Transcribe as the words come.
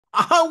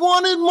I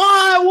wanted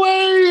my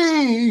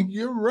way.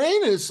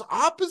 Uranus,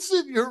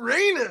 opposite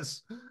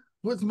Uranus,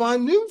 with my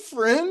new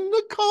friend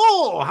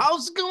Nicole.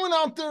 How's it going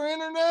out there,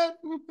 internet?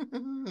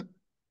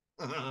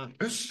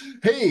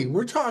 Hey,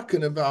 we're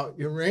talking about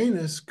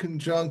Uranus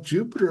conjunct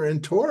Jupiter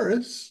and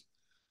Taurus.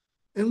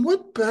 And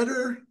what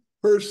better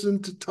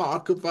person to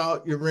talk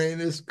about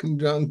Uranus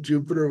conjunct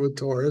Jupiter with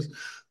Taurus,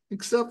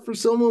 except for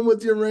someone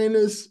with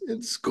Uranus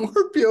in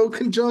Scorpio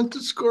conjunct a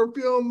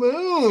Scorpio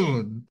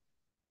moon?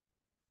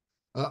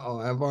 Uh-oh,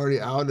 I've already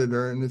outed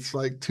her, and it's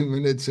like 2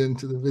 minutes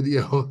into the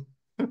video.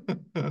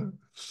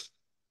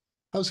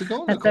 How's it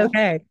going, That's Nicole?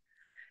 okay.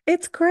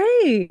 It's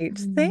great.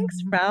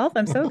 Thanks, Ralph.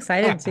 I'm so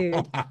excited to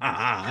It's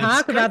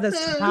talk great. about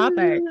this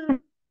topic.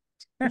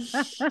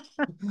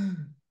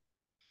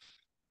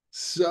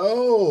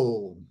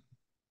 So,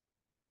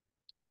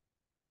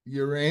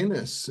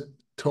 Uranus,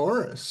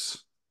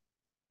 Taurus,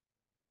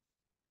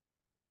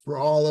 for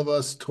all of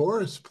us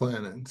Taurus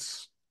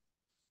planets.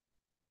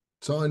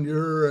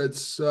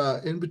 It's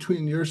in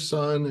between your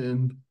sun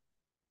and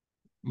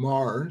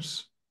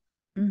Mars,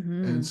 and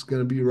hmm it's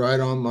going to be right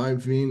on my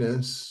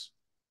Venus,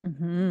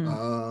 hmm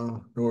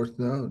North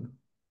Node.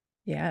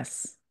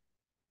 Yes.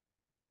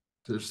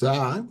 There's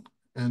that.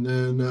 And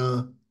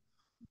then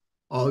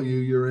all you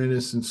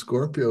Uranus and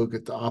Scorpio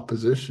get the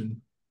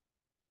opposition.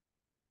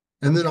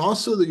 And then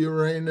also the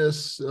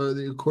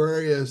the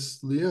Aquarius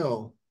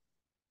Leo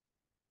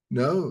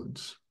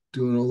nodes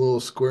doing a little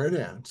square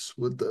dance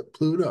with the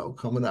Pluto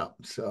coming up.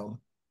 So,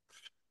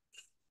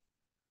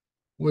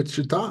 what's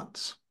your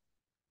thoughts?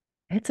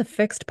 It's a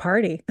fixed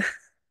party.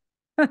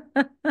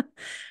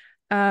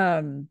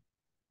 Um,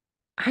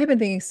 I've been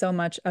thinking so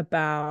much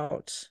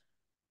about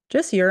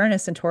just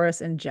Uranus and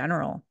Taurus in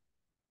general,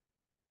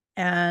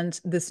 and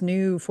this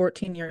new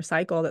 14-year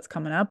cycle that's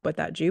coming up with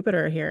that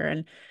Jupiter here,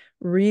 and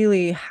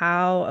really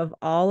how of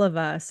all of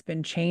us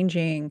been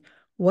changing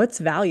what's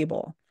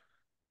valuable.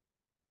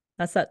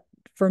 That's that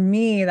for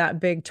me, that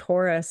big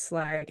Taurus,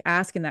 like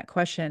asking that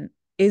question,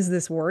 is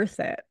this worth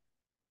it?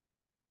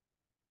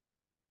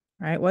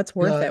 Right? What's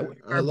worth Yeah, it? What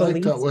are I our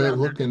like that beliefs way of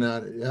around that? looking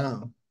at it. Yeah.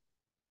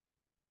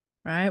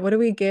 Right? What do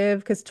we give?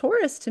 Because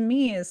Taurus to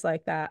me is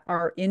like that,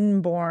 our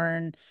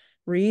inborn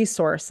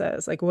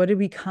resources. Like, what do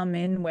we come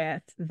in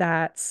with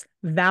that's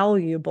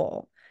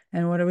valuable?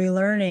 And what are we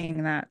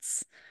learning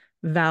that's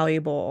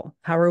valuable?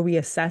 How are we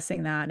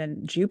assessing that?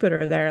 And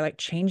Jupiter there, like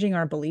changing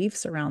our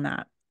beliefs around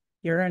that.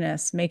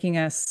 Uranus making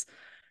us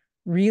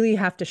really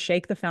have to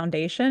shake the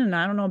foundation. And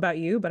I don't know about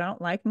you, but I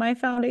don't like my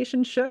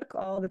foundation shook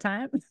all the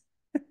time.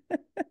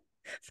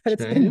 But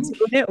it's been doing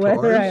Change, it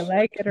whether I Taurus,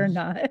 like it or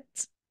not.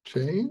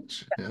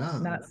 change. Yeah.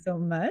 Not so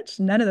much.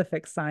 None of the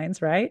fixed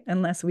signs, right?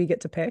 Unless we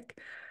get to pick.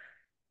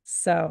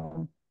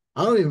 So,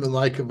 I don't even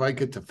like if I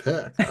get to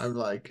pick. I'm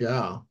like,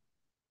 yeah,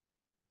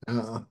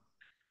 yeah.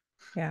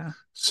 yeah.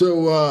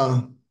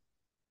 So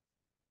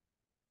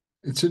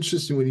it's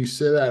interesting when you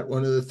say that.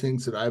 One of the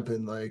things that I've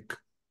been like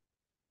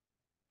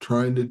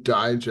trying to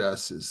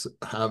digest is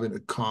having a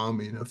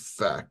calming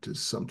effect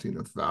is something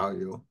of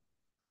value.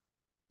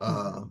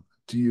 Mhm. Uh,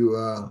 do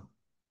you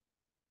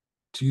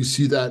do you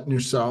see that in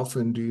yourself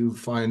and do you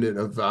find it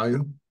of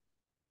value?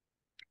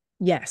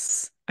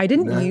 Yes. I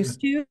didn't That,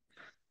 used to.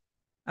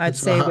 I'd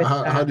so say with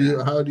how do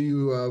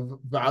you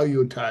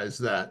valuetize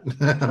that?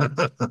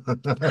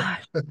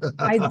 gosh,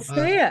 I'd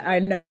say it. I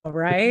know,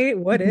 right?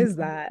 What is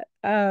that?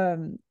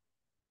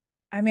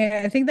 I mean,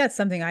 I think that's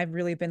something I've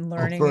really been I'll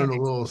learning burn and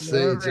a little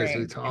sage as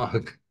we exploring.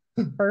 talk.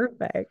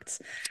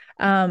 Perfect.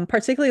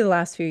 Particularly the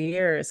last few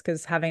years,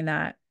 because having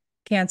that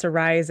Cancer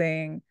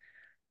rising,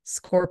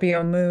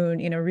 Scorpio moon,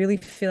 really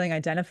feeling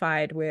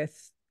identified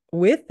with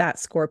that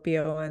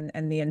Scorpio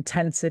and the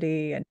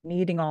intensity and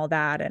needing all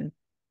that. And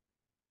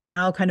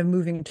now kind of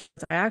moving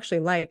towards, I actually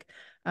like,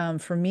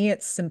 for me,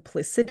 it's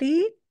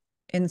simplicity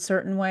in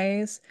certain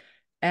ways.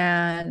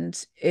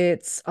 And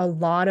it's a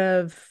lot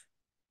of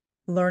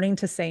learning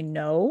to say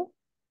no.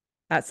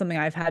 That's something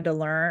I've had to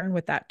learn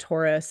with that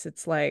Taurus.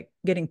 It's like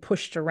getting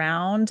pushed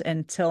around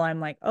until I'm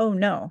like, oh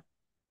no,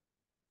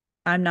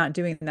 I'm not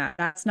doing that.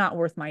 That's not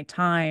worth my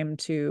time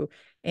to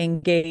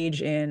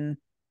engage in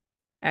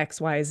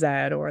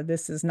XYZ, or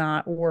this is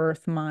not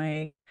worth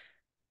my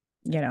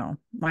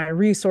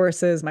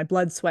resources, my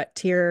blood, sweat,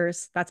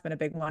 tears. That's been a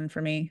big one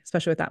for me,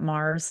 especially with that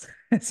Mars,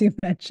 as you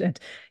mentioned.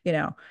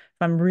 If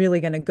I'm really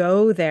going to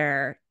go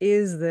there,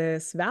 is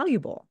this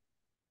valuable?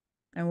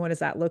 And what does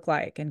that look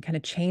like? And kind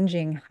of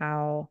changing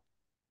how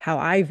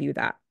I view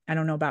that. I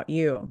don't know about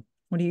you.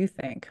 What do you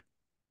think?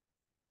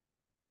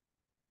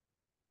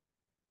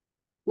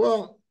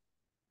 Well,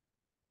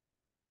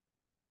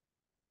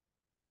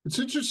 it's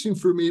interesting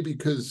for me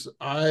because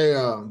I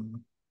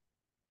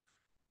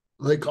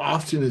like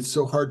often it's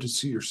so hard to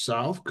see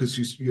yourself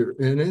because you're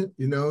in it,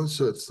 you know.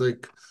 So it's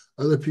like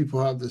other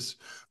people have this,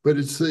 but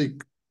it's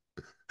like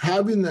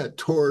having that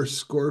Taurus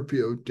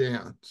Scorpio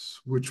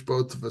dance, which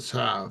both of us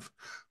have.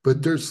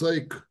 But there's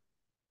like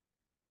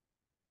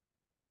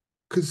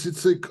because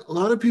it's like a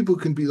lot of people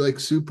can be like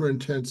super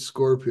intense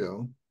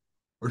Scorpio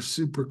or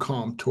super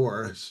calm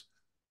Taurus,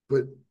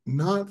 but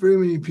not very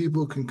many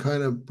people can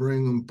kind of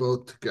bring them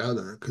both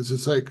together because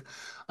it's like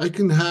I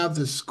can have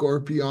this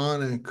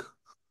scorpionic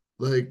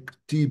like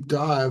deep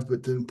dive,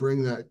 but then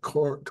bring that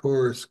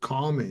Taurus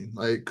calming,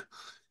 like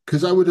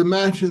because I would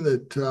imagine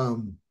that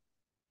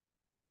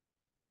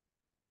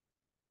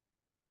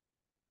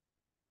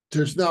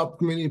there's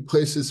not many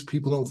places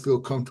people don't feel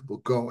comfortable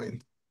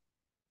going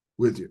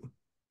with you,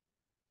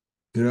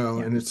 you know,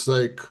 Yeah. and it's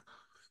like,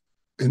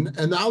 and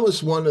that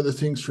was one of the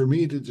things for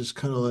me to just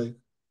kind of like,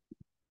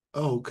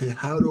 oh, okay,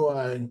 how do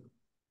I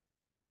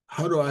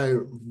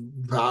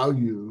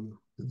value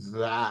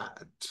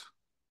that,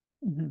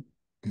 Mhm.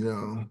 you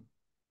know?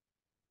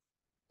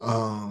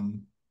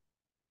 Um,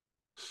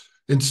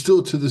 and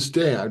still to this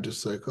day, I'm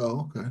just like,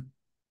 oh, okay.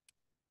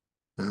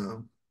 Yeah.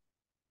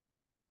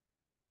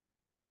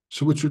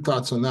 So what's your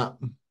thoughts on that?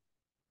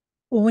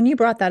 Well, when you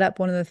brought that up,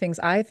 one of the things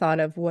I thought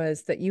of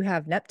was that you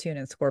have Neptune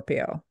in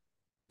Scorpio.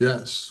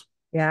 Yes.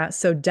 Yeah.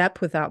 So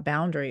depth without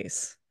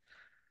boundaries.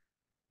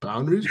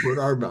 Boundaries? What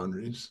are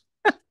boundaries?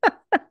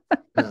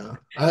 Yeah.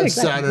 I had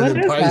Exactly. Saturn What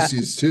in is that?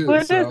 Pisces too.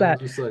 What So is I was that?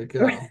 just like,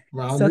 yeah,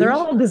 So they're boundaries.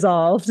 all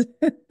dissolved.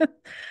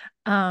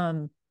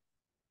 Um,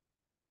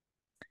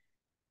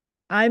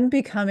 I'm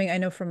becoming, I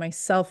know for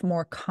myself,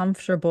 more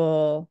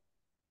comfortable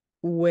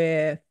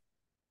with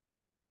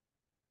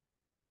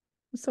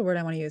what's the word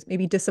I want to use?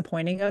 Maybe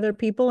disappointing other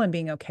people and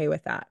being okay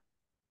with that.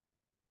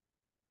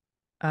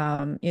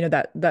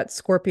 That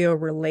Scorpio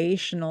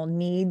relational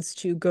needs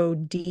to go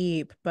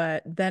deep,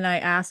 but then I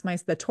ask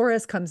the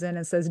Taurus comes in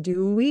and says,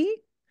 "Do we?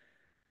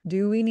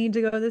 Do we need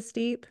to go this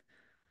deep?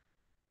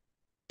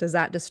 Does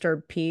that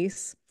disturb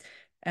peace?"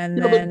 And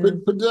Yeah, but then,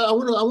 but but I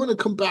want to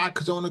come back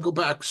because I want to go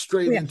back oh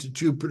straight yeah, into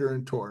Jupiter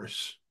and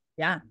Taurus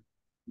yeah,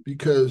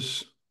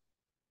 because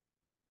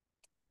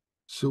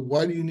so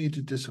why do you need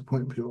to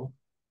disappoint people?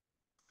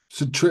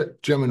 It's a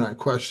trick Gemini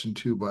question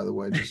too, by the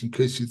way, just in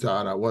case you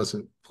thought I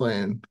wasn't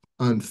playing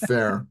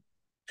unfair.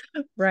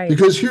 right,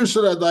 Because here's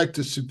what I'd like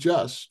to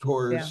suggest: yeah,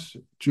 Taurus,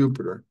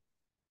 Jupiter,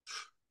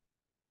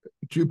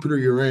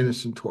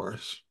 Uranus, and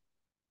Taurus.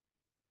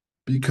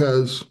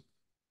 Because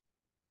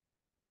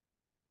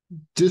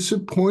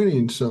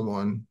disappointing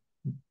someone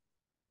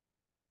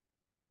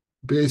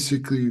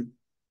basically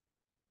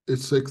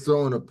it's like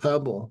throwing a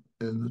pebble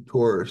in the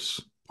Taurus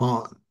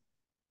pond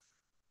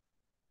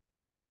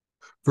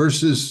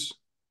versus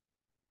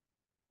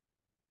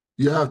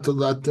you have to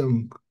let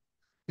them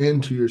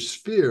into your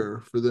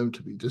sphere for them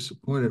to be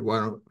disappointed. Why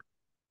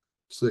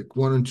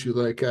don't you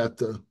like at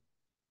the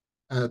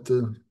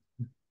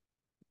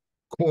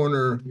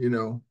corner,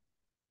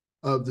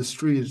 of the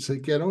street, it's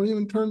like, yeah, don't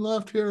even turn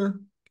left here.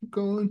 Keep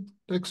going.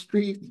 Next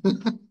street.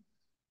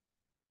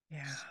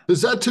 yeah.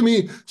 Is that to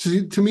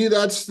me,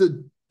 that's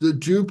the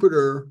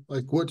Jupiter,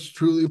 like what's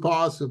truly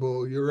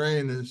possible,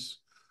 Uranus,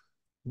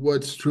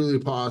 what's truly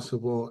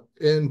possible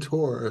in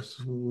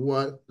Taurus,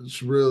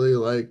 what's really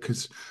like,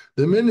 because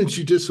the minute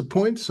you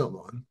disappoint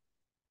someone,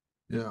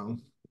 you know,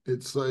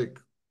 it's like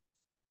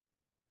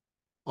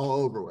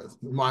all over with,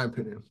 in my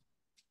opinion.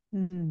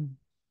 Mm,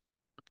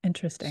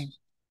 interesting,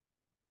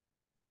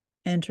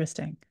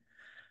 interesting.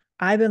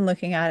 I've been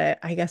looking at it,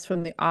 I guess,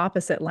 from the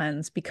opposite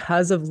lens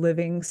because of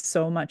living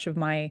so much of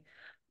my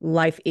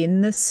life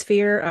in the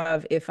sphere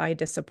of if I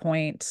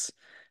disappoint,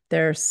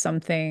 there's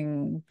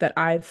something that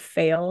I've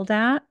failed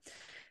at.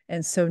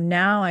 And so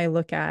now I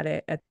look at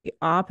it at the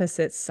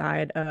opposite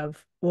side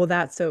of, well,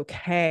 that's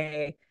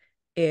okay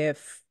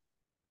if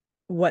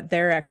what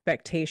their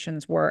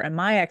expectations were and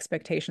my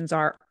expectations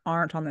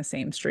aren't on the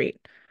same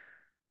street,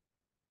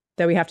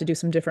 that we have to do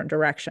some different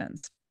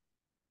directions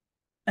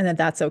and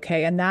that's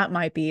okay. And that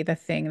might be the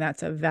thing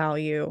that's of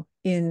value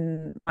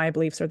in my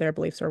beliefs or their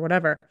beliefs or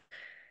whatever.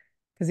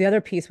 Because the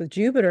other piece with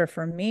Jupiter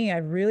for me,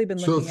 I've really been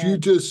So looking if you at,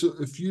 just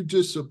if you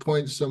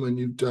disappoint someone,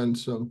 you've done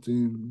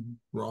something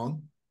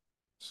wrong.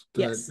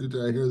 yes, Did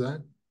I hear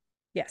that?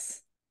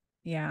 yes,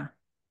 yeah.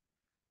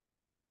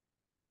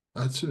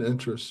 That's an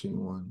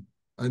interesting one.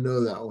 I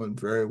know that one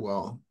very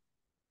well.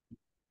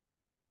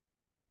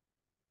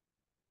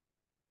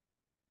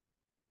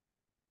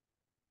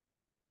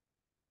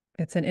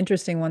 It's an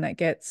interesting one that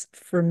gets,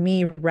 for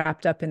me,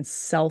 wrapped up in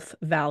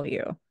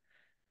self-value.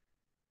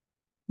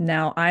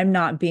 Now, I'm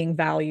not being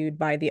valued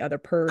by the other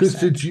Because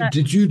person.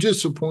 did you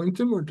disappoint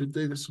them or did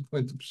they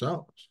disappoint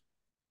themselves?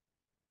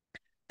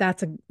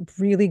 That's a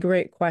really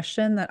great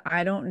question that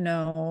I don't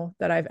know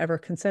that I've ever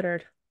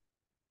considered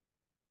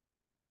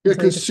Yeah,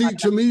 until you because just see, brought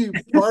to it me,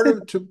 part up.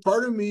 of to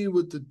part of me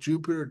with the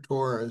Jupiter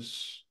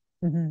Taurus,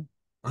 Mhm.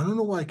 I don't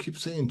know why I keep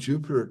saying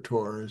Jupiter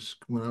Taurus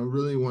when I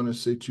really want to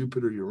say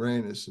Jupiter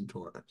Uranus and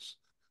Taurus.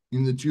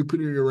 In the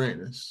Jupiter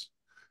Uranus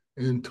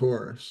in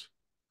Taurus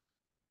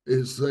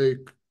is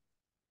like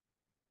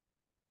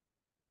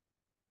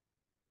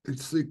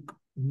it's like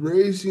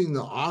raising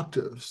the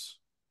octaves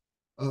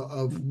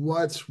of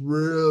what's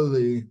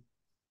really,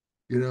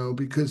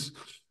 because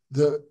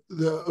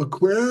the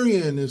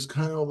Aquarian is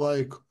kind of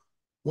like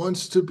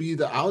wants to be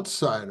the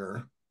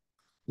outsider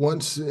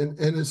once and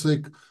it's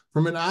like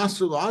from an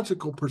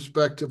astrological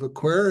perspective,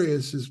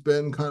 Aquarius has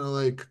been kind of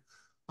like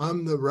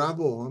I'm the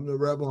rebel. I'm the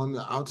rebel. I'm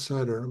the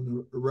outsider.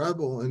 I'm the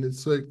rebel. And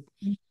it's like,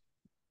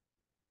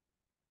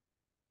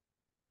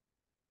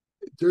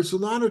 there's a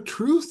lot of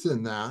truth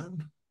in that.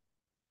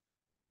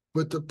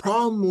 But the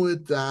problem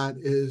with that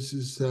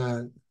is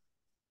that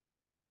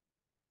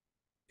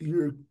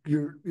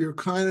you're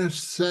kind of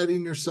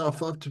setting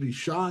yourself up to be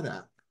shot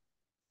at,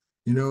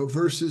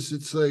 versus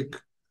it's like,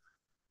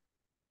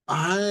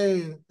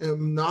 I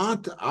am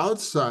not the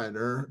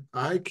outsider.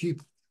 I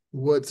keep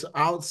what's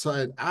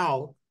outside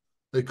out,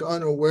 like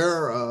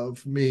unaware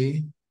of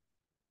me,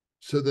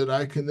 so that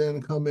I can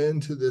then come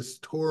into this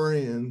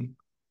Taurian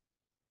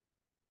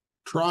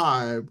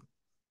tribe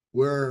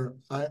where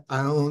I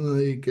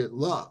only get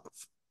love.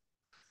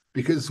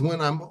 Because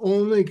when I'm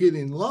only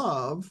getting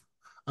love,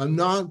 I'm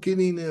not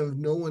getting, if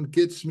no one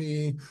gets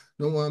me,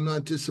 no, I'm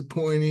not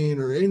disappointing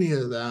or any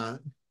of that,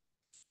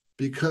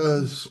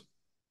 because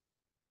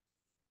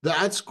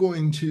that's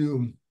going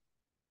to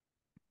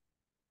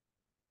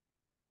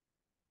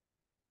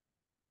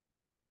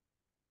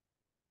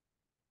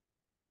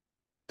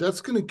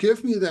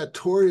give me that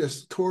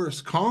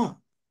Taurus calm,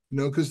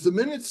 because the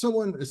minute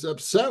someone is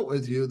upset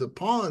with you, the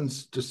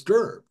pawn's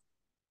disturbed,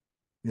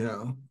 you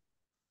know.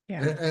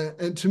 Yeah.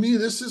 And to me,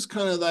 this is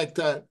kind of like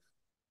that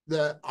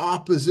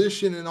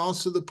opposition, and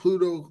also the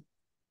Pluto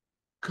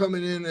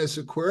coming in as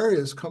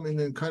Aquarius, coming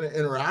in kind of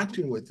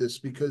interacting with this,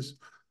 because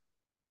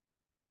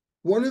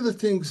one of the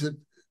things that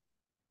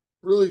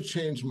really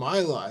changed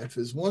my life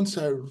is once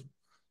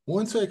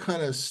I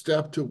kind of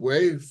stepped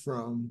away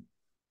from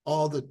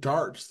all the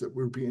darts that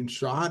were being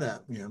shot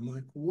at me, I'm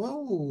like,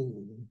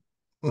 whoa,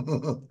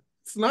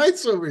 it's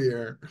nice over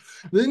here.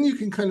 Then you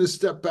can kind of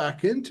step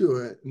back into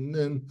it.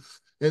 And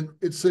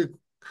it's like,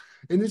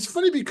 and it's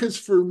funny because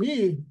for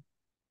me,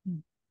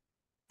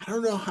 I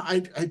don't know how, I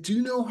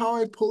do know how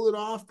I pull it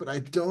off, but I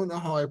don't know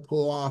how I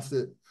pull off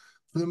that.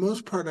 For the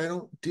most part, I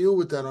don't deal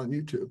with that on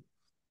YouTube.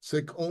 It's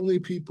like only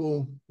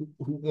people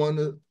who want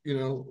to,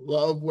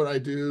 love what I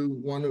do,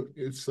 want to,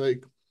 it's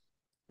like,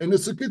 and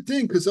it's a good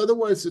thing, because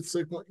otherwise it's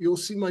like, well, you'll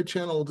see my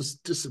channel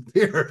just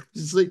disappear.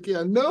 It's like,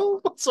 yeah,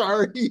 no,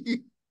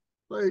 sorry.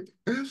 Like,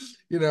 and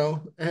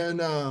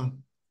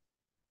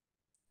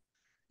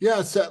yeah,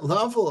 it's that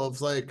level of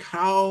like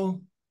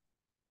how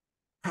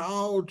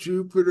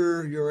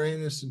Jupiter,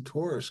 Uranus, and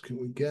Taurus can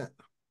we get?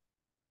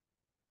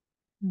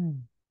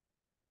 Mm.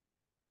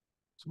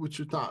 So what's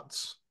your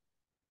thoughts?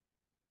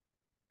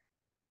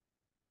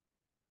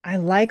 I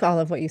like all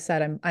of what you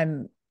said.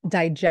 I'm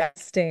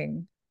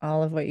digesting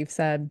all of what you've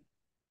said.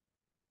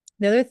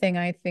 The other thing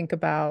I think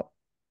about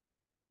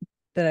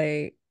that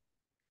I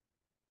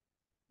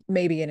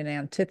maybe in an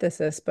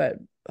antithesis, but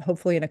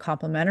hopefully in a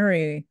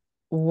complementary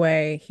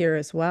way here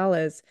as well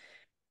is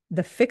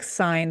the fixed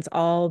signs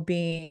all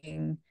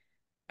being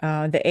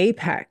the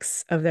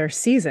apex of their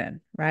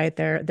season, right?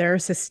 They're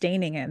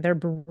sustaining it. They're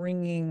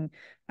bringing,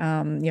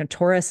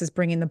 Taurus is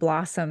bringing the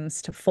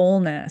blossoms to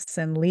fullness,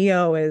 and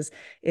Leo is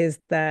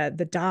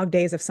the dog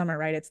days of summer,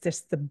 right? It's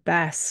just the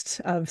best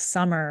of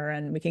summer,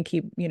 and we can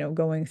keep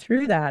going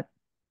through that.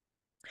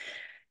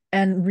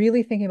 And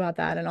really thinking about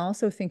that, and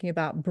also thinking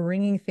about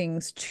bringing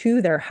things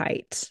to their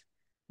height.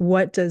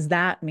 What does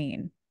that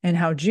mean? And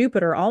how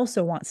Jupiter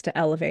also wants to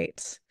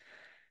elevate,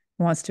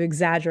 wants to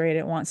exaggerate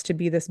it, wants to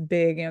be this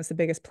big, it's the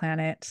biggest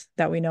planet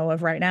that we know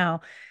of right now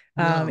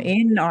Yeah,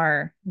 in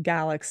our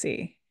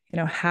galaxy,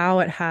 how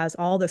it has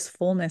all this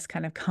fullness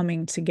kind of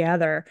coming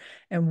together,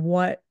 and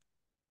what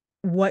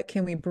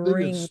can we I think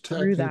bring it's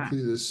through that?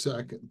 technically the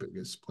second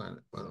biggest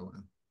planet, by the way.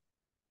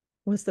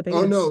 What's the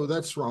Oh biggest? no,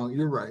 that's wrong.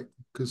 You're right,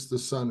 because the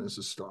sun is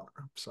a star.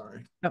 I'm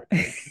sorry. Oh.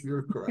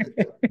 You're correct.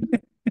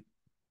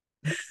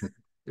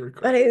 You're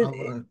But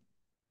correct.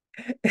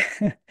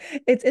 it,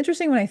 it's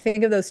interesting when I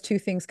think of those two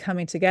things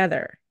coming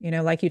together,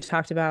 like you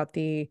talked about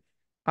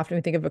often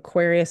we think of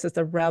Aquarius as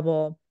the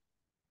rebel.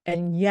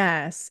 And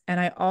yes, and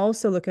I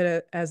also look at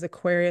it as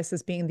Aquarius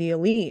as being the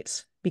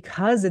elite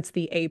because it's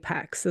the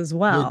apex as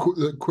well.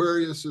 The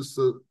Aquarius is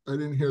I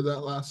didn't hear that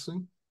last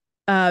thing.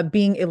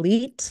 Being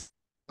elite,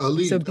 so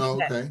Elite. being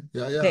Oh, okay.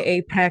 Yeah, yeah. the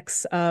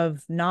apex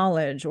of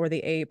knowledge or the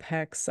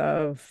apex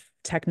of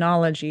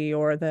technology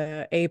or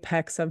the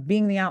apex of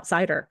being the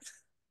outsider,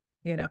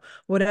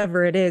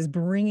 whatever it is,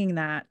 bringing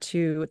that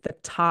to the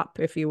top,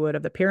 if you would,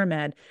 of the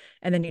pyramid.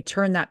 And then you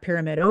turn that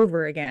pyramid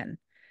over again.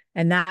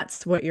 And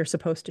that's what you're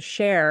supposed to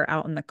share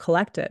out in the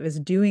collective is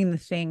doing the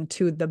thing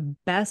to the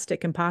best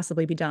it can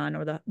possibly be done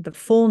or the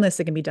fullness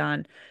it can be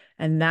done.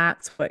 And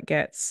that's what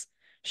gets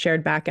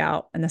shared back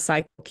out. And the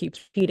cycle keeps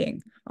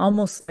feeding,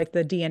 almost like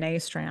the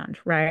DNA strand,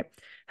 right?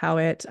 How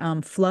it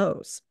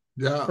flows,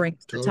 Yeah,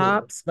 brings the totally.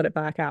 top, split it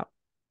back out.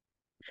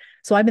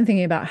 So I've been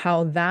thinking about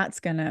how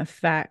that's going to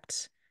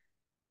affect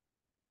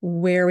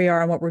where we are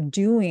and what we're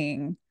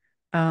doing,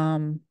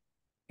 um,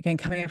 again,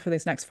 coming up for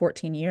these next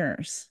 14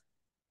 years.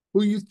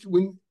 Well,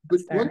 but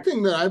That's one there.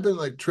 thing that I've been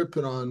like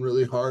tripping on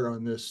really hard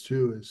on this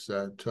too is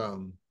that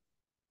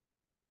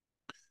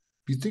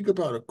if you think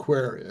about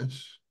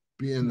Aquarius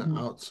being the Mhm.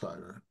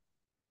 outsider,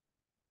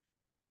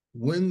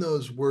 when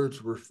those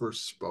words were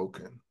first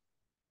spoken,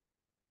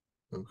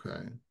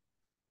 Okay.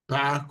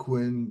 Back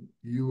when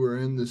you were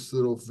in this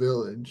little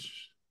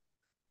village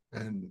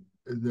and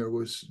there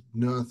was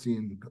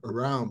nothing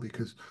around,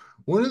 because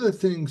one of the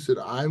things that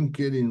I'm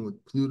getting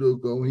with Pluto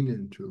going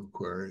into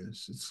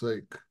Aquarius, it's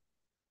like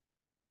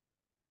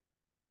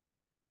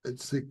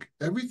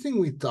everything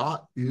we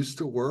thought used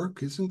to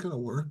work isn't going to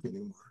work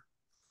anymore.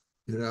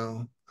 You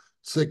know,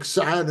 it's like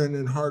Saturn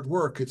and hard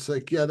work. It's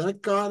like, yeah,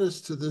 that got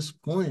us to this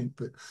point,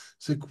 but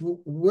it's like,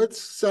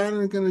 what's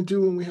Saturn going to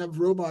do when we have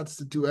robots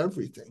that do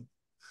everything?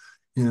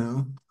 You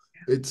know,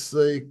 it's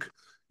like,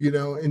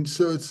 and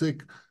so it's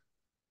like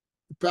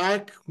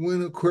back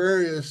when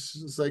Aquarius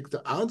is like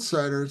the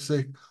outsider, it's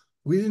like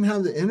we didn't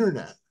have the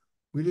internet.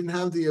 We didn't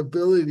have the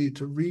ability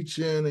to reach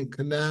in and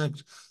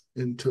connect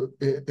and to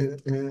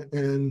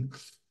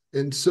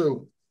and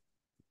so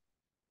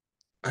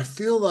I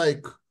feel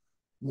like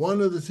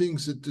one of the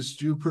things that this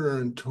Jupiter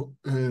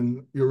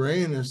and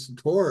Uranus and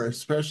Taurus,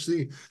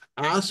 especially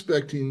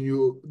aspecting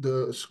you,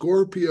 the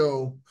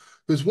Scorpio,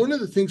 because one of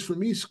the things for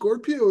me,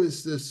 Scorpio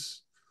is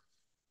this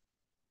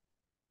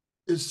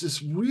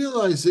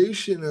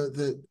realization of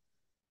that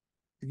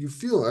you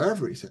feel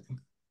everything.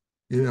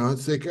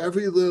 It's like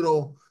every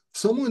little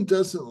someone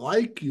doesn't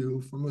like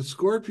you from a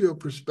Scorpio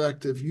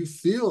perspective, you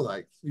feel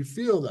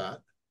that.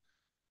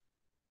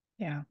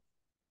 Yeah.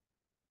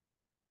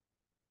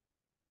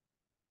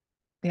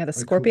 Yeah, the Like,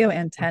 Scorpio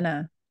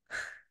antenna,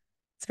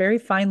 it's very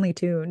finely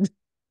tuned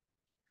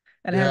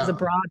and it has a yeah.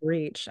 broad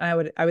reach. I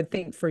would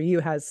think for you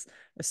has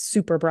a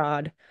super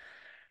broad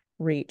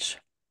reach.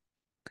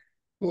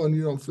 Well, and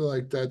you don't feel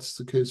like that's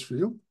the case for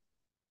you?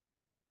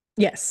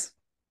 Yes.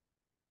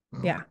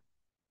 Okay. Yeah.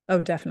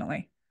 Oh,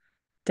 definitely.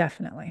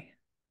 Definitely.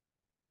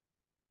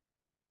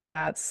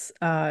 That's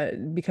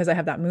because I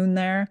have that moon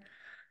there,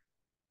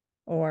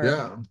 or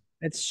Yeah.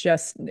 it's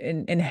just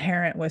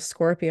inherent with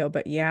Scorpio.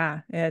 But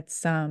yeah,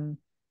 it's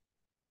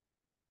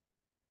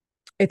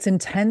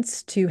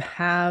intense to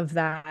have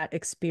that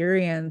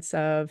experience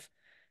of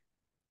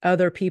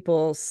other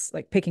people's,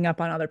 like picking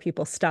up on other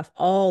people's stuff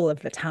all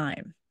of the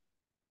time.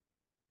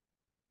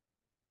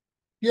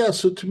 Yeah.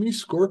 So to me,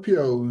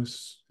 Scorpio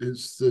is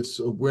this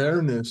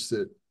awareness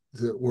that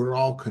we're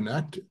all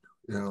connected,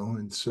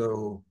 and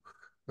so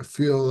I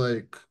feel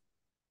like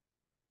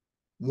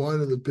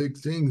one of the big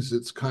things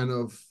that's kind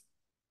of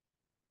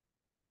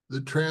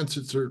the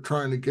transits are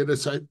trying to get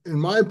us. In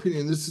my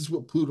opinion, this is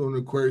what Pluto and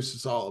Aquarius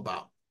is all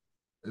about.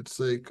 It's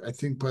like I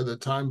think by the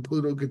time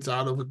Pluto gets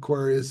out of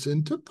Aquarius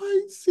into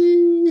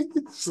Pisces,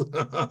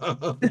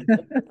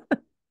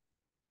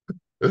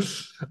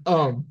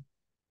 um,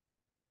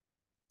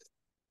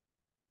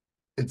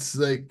 it's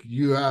like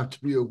you have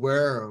to be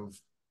aware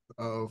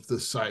of the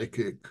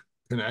psychic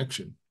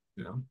connection,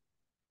 you know.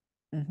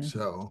 Mhm.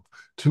 So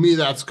to me,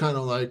 that's kind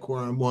of like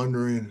where I'm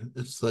wondering.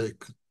 It's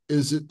like,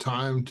 is it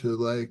time to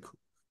like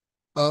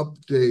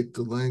update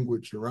the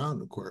language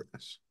around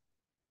Aquarius?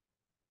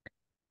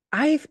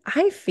 I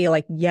feel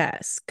like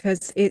yes,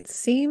 because it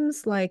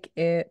seems like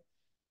it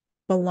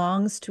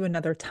belongs to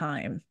another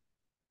time.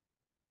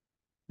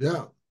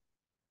 Yeah,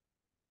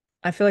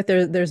 I feel like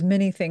there's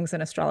many things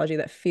in astrology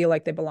that feel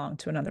like they belong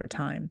to another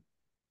time.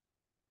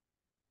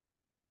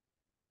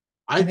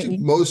 I I think think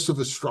you, most of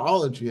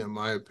astrology, in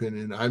my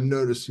opinion, I'm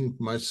noticing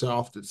for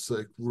myself, it's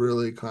like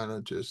really kind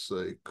of just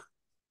like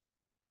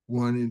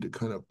wanting to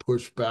kind of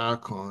push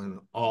back on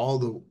all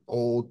the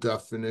old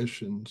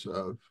definitions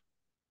of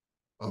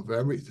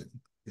everything,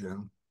 you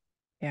know.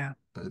 yeah,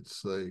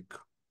 It's like,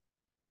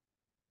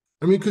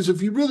 I mean, because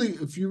if you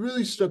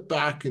really step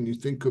back and you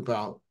think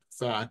about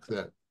the fact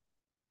that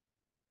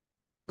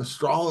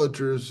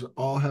astrologers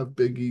all have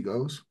big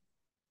egos,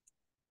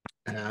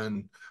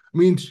 and I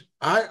mean,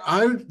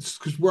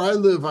 because where I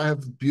live, I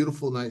have a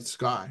beautiful night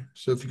sky.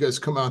 So if you guys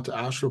come out to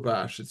Astro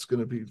Bash, it's going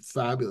to be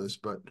fabulous.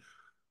 But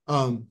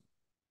um,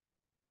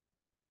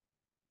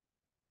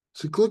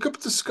 so look up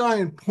at the sky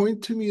and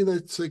point to me.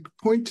 That's like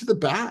point to the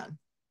bad,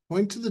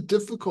 point to the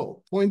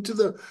difficult, point to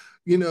the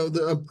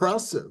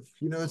oppressive.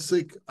 It's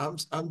like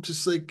I'm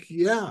just like,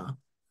 yeah.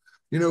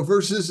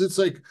 Versus it's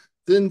like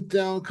then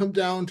come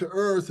down to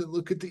earth and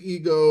look at the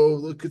ego,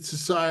 look at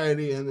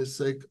society, and it's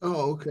like,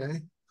 oh,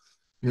 okay.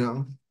 You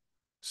know,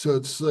 so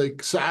it's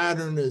like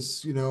Saturn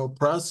is,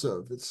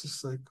 oppressive. It's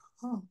just like,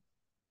 oh,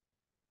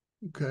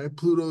 okay,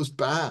 Pluto's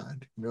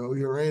bad.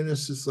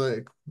 Uranus is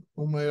like,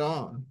 oh my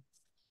God.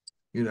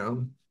 You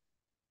know,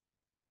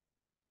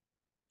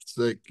 it's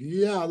like,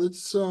 yeah,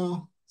 that's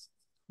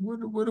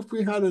what if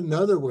we had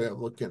another way of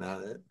looking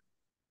at it?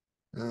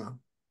 Yeah.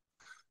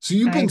 So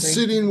you've I been agree.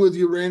 sitting with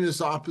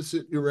Uranus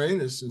opposite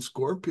Uranus in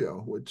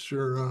Scorpio. What's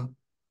your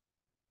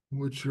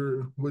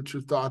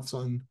thoughts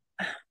on?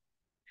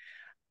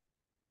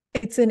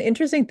 It's an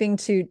interesting thing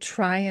to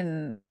try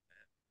and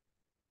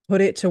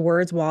put it to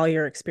words while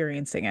you're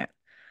experiencing it,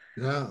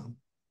 Yeah.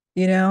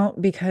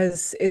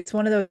 because it's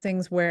one of those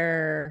things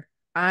where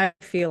I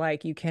feel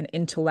like you can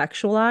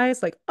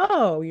intellectualize, like,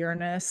 oh,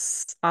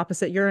 Uranus,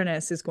 opposite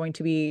Uranus is going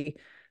to be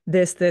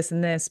this, this,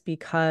 and this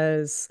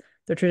because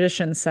the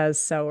tradition says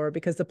so, or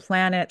because the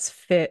planets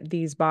fit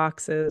these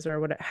boxes, or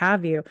what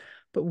have you.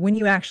 But when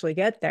you actually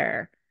get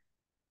there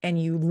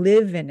and you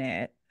live in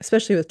it,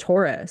 especially with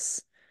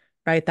Taurus,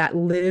 right? That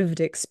lived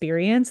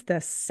experience,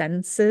 the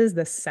senses,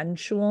 the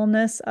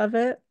sensualness of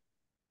it.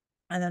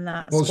 And then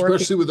that Well, Scorpio.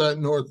 especially with that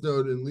North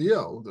Node in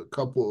Leo, the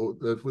couple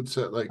that would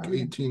set like Oh,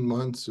 yeah. 18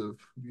 months of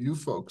you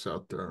folks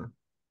out there.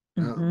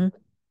 Yeah. Hmm.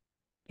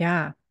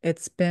 Yeah.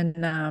 It's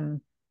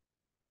been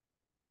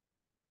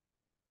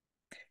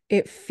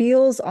it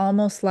feels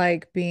almost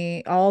like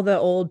being all the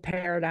old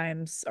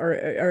paradigms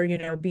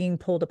are, being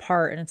pulled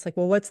apart. And it's like,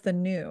 well, what's the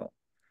new?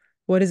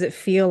 What does it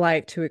feel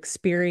like to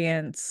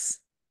experience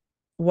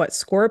what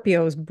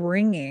Scorpio is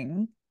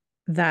bringing,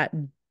 that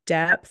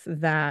depth,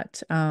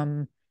 that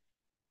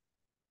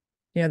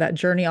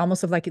journey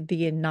almost of like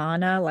the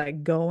Inanna,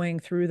 like going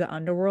through the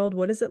underworld.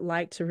 What is it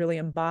like to really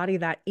embody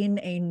that in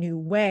a new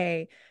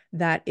way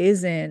that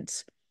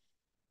isn't,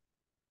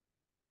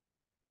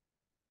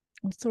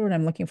 what's the word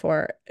I'm looking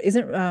for?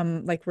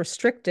 Isn't like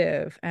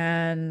restrictive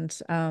and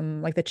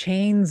like the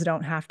chains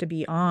don't have to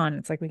be on.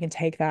 It's like we can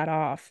take that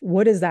off.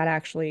 What does that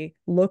actually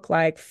look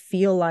like,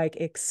 feel like,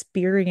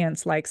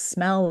 experience like,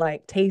 smell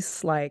like,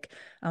 taste like,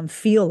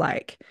 feel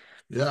like?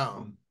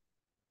 Yeah.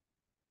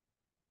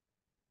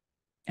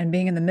 And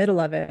being in the middle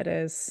of it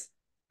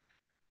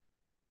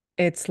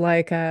it's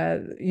like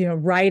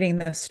writing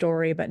the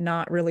story, but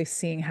not really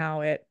seeing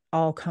how it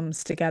all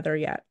comes together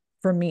yet,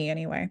 for me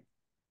anyway,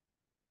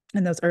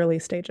 in those early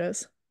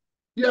stages.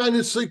 Yeah. And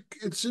it's like,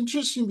 it's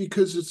interesting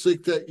because it's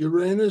like that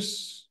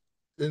Uranus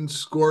in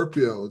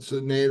Scorpio, it's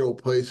a natal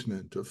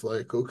placement of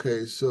like,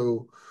 okay,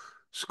 so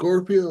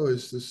Scorpio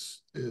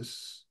is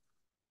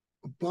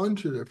a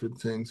bunch of different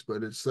things,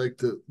 but it's like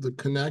the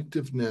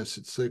connectiveness.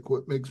 It's like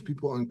what makes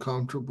people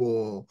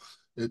uncomfortable.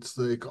 It's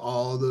like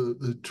all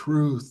the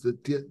truth,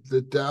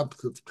 the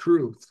depth of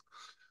truth.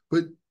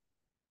 But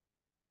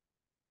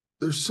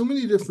there's so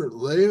many different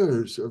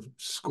layers of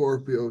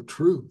Scorpio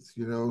truth,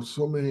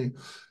 so many,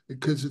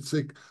 because it's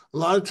like a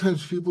lot of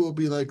times people will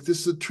be like, this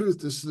is the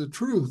truth, this is the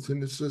truth.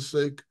 And it's just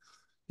like,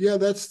 yeah,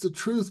 that's the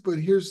truth, but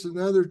here's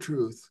another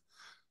truth.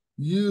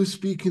 You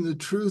speaking the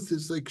truth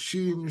is like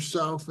shooting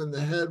yourself in the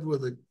head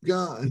with a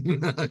gun.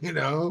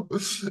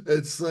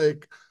 It's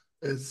like,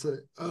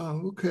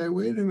 oh, okay,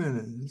 wait a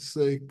minute. It's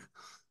like,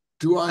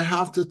 do I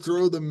have to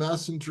throw the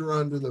messenger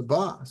under the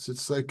bus?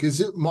 It's like,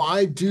 is it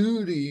my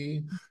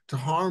duty to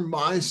harm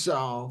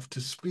myself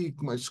to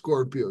speak my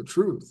Scorpio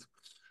truth?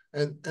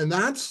 And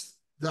that's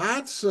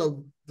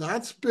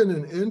been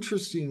an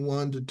interesting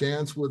one to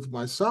dance with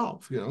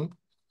myself.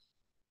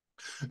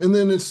 And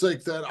then it's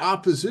like that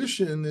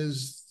opposition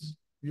is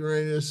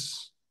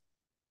Uranus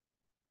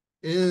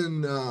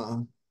in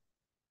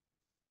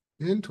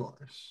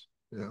Taurus.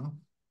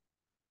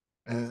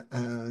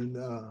 And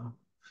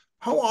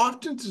how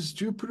often does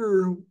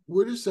Jupiter,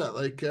 what is that,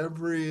 like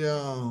every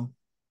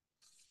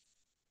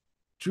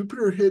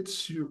Jupiter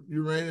hits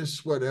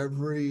Uranus, what,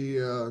 every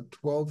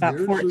 12 About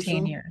years or 14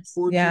 so? years.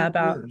 Yeah, 14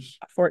 about years.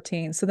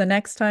 14. So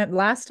the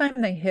last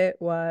time they hit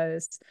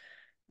was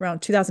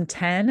around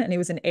 2010, and it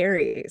was in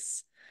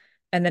Aries.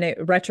 And then it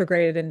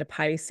retrograded into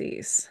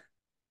Pisces.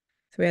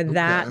 So we had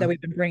that Okay.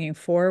 we've been bringing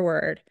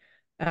forward.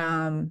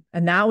 And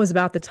that was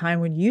about the time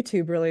when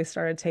YouTube really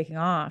started taking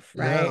off,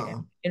 right?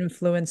 Yeah. And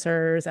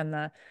influencers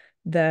and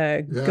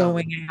the Yeah.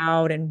 going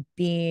out and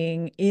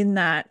being in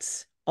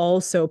that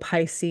also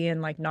Piscean,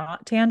 like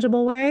not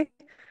tangible way,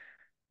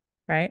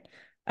 right?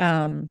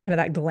 Kind of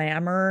that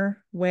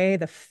glamour way,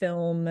 the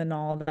film and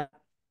all that.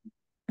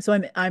 So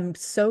I'm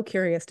so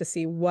curious to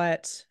see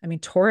what, I mean,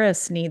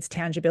 Taurus needs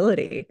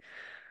tangibility,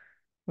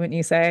 wouldn't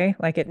you say?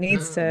 Like it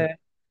needs Yeah. to.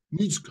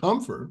 Needs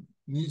comfort,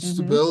 needs Mhm.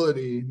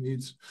 stability,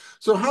 needs.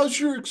 So, how's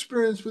your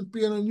experience with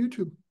being on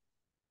YouTube?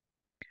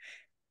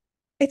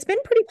 It's been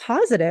pretty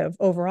positive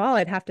overall,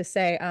 I'd have to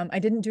say. I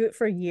didn't do it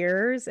for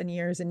years and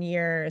years and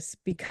years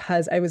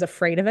because I was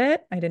afraid of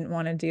it. I didn't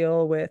want to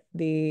deal with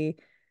you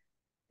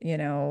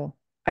know,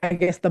 I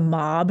guess the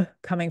mob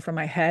coming from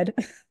my head.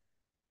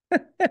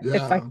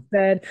 If I Yeah.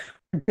 said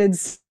or did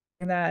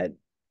something that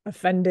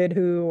offended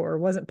who or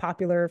wasn't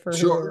popular for who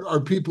So, or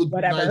are people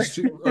whatever. nice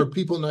to are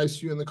people nice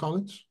to you in the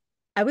comments?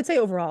 I would say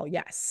overall,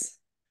 yes.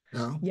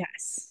 Yeah.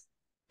 Yes.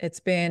 It's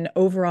been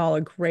overall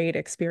a great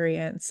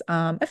experience.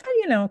 I've had,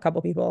 a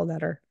couple people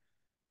that are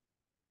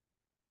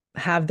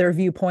have their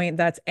viewpoint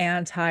that's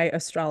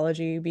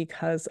anti-astrology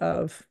because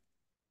of,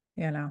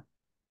 you know,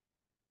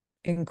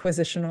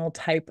 inquisitional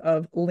type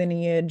of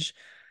lineage.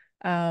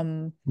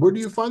 Um, Where do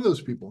you find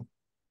those people?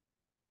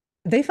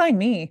 they find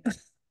me.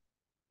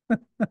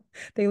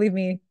 They leave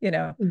me,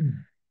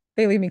 Mm.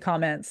 they leave me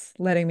comments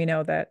letting me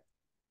know that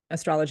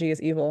astrology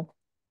is evil.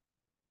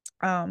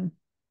 Um,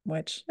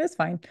 which is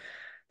fine.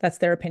 That's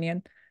their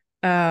opinion.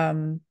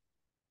 Um,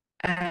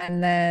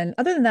 and then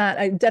other than that,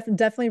 I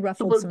definitely So,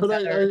 ruffled but some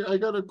but feathers. I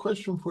got a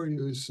question for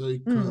you. It's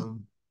like,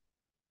 Mm.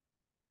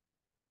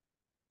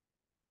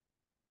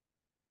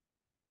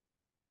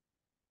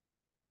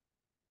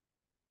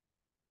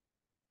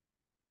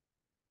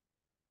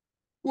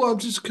 well, I'm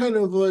just kind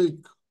of like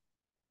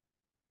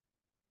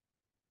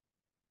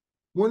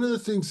one of the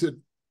things that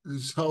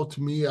has helped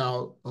me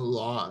out a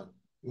lot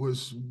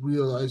was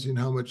realizing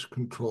how much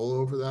control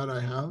over that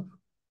I have.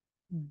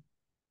 Mm.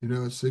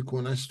 It's like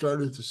when I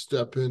started to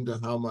step into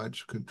how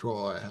much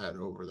control I had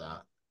over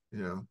that,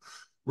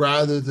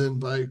 rather than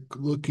like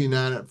looking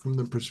at it from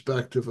the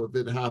perspective of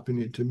it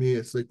happening to me,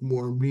 it's like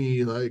more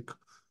me like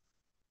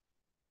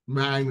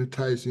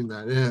magnetizing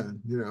that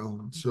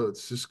in. So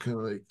it's just kind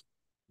of like,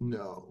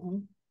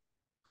 no,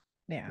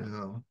 Yeah. you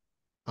know.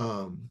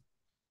 Um,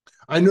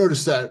 I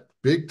noticed that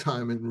big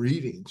time in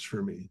readings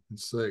for me.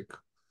 It's like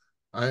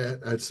I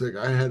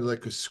had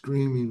like a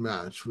screaming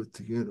match with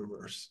the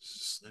universe. It's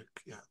just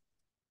like, yeah.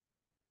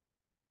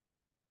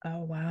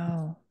 Oh,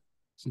 wow.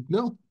 It's like,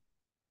 no,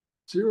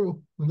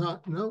 zero.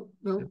 Not, no,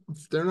 no.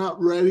 If they're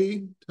not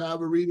ready to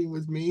have a reading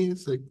with me,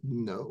 it's like,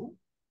 no.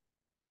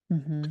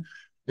 Hmm.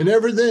 And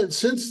ever then,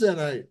 since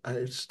then,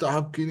 I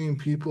stopped getting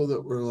people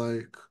that were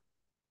like,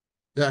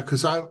 yeah,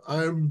 because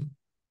I'm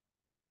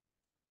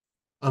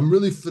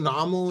really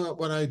phenomenal at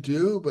what I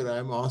do, but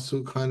I'm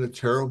also kind of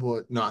terrible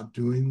at not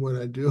doing what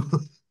I do.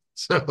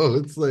 So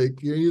it's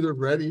like you're either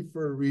ready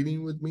for a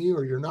reading with me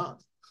or you're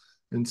not.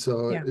 And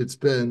so Yeah. it's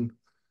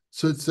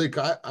like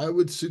I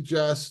would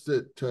suggest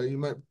that you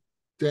might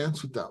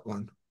dance with that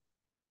one.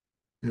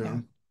 You Yeah.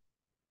 know,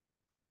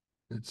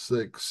 it's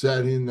like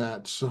setting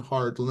that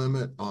hard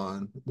limit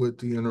on with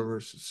the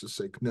universe. It's just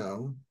like,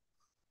 no,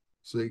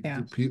 it's like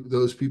Yeah.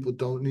 those people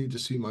don't need to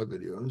see my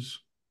videos.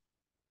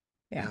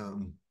 Yeah.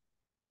 Um,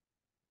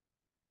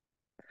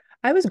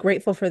 I was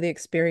grateful for the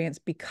experience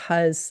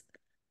because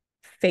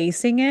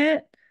facing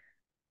it,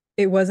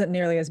 it wasn't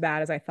nearly as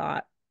bad as I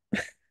thought.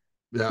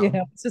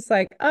 yeah. It's just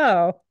like,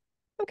 oh,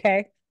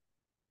 okay.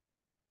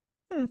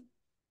 Hmm.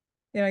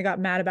 I got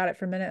mad about it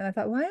for a minute and I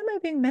thought, why am I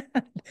being mad?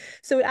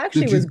 So it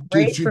actually Did was you did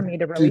great for you me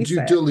to did release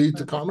you it. delete I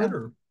the was like, comment oh,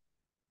 or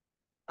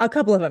a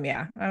couple of them,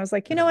 yeah. I was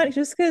like, you know yeah. what?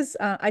 Just because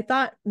I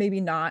thought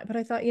maybe not, but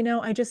I thought,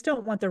 I just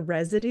don't want the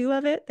residue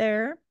of it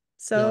there. Yeah,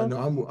 So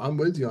no, I'm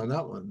with you on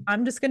that one.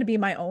 I'm just going to be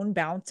my own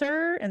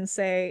bouncer and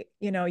say,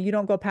 you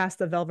don't go past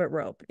the velvet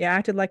rope. You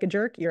acted like a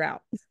jerk, you're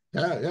out.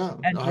 Yeah, yeah.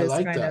 And No, I just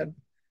like kind that. of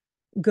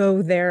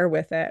go there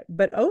with it.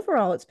 But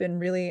overall, it's been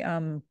really,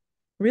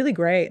 really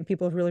great. And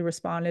people have really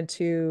responded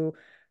to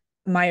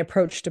my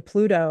approach to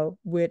Pluto,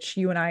 which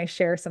you and I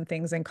share some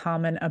things in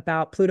common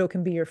about. Pluto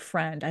can be your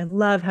friend. I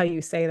love how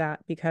you say that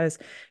because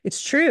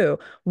it's true.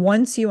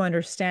 Once you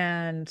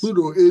understand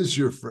Pluto is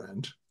your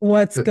friend.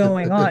 what's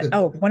going on,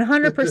 oh,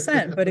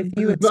 100%. But if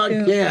you Not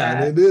assume can,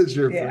 that, it is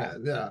your yeah,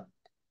 friend. Yeah.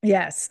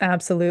 yes,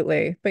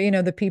 absolutely. But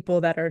the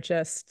people that are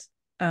just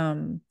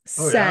Oh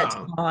set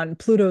yeah. on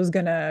Pluto's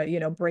gonna,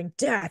 bring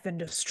death and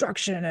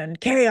destruction and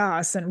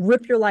chaos and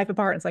rip your life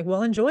apart. It's like,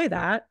 well, enjoy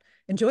that.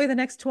 Enjoy the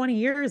next 20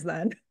 years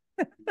then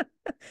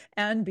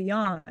and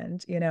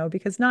beyond,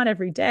 because not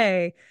every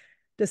day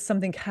does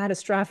something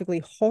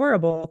catastrophically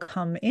horrible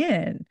come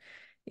in,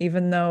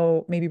 even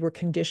though maybe we're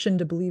conditioned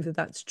to believe that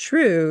that's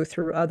true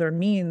through other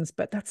means,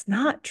 but that's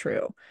not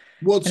true.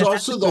 Well, it's And if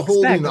that's also what you the expect,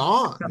 holding of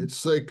course, on.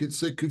 It's like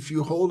if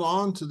you hold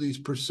on to these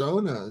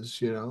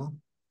personas,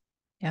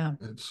 yeah.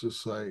 it's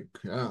just like,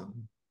 yeah.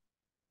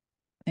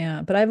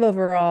 Yeah. But I've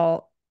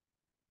overall,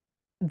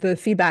 the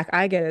feedback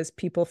I get is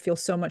people feel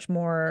so much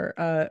more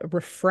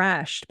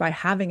refreshed by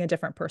having a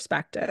different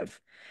perspective.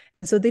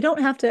 So they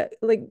don't have to,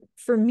 like,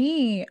 for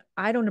me,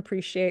 I don't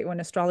appreciate when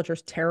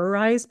astrologers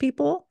terrorize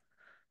people,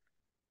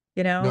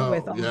 with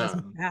No, all this yeah.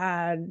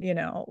 bad,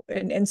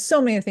 and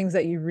so many things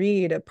that you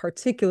read,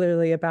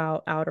 particularly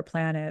about outer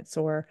planets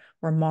or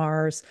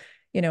Mars,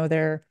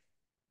 they're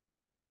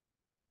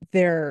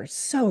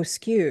so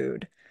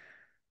skewed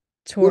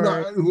toward,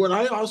 What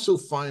I also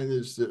find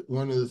is that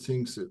one of the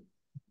things that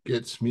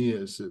gets me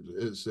is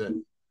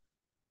that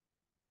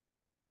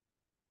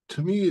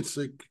to me it's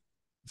like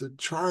the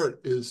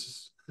chart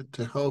is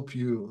to help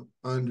you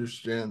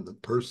understand the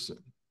person.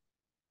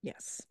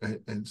 yes,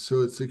 And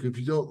so it's like if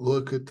you don't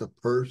look at the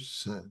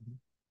person,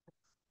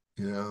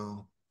 you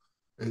know,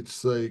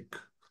 it's like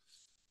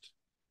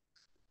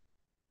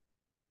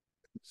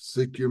it's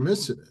like you're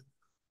missing it.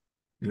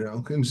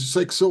 And it's just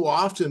like so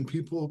often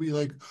people will be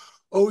like,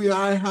 oh yeah,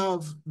 I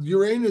have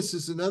Uranus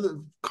is another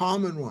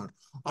common one.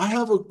 I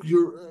have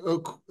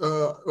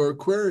or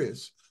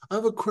Aquarius. I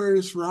have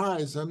Aquarius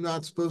rise. I'm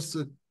not supposed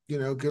to,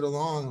 get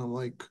along. I'm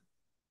like,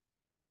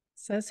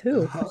 says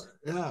who?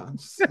 yeah,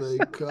 it's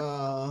like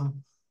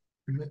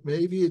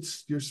maybe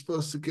it's you're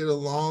supposed to get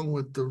along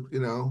with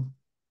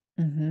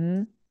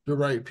Hmm. the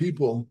right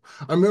people.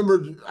 I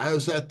remember I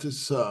was at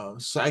this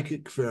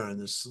psychic fair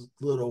and this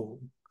little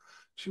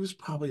she was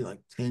probably like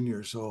 10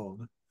 years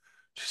old.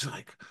 She's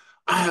like,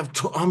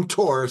 I'm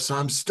Taurus,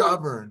 I'm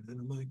stubborn. And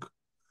I'm like,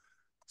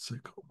 it's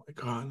like, oh my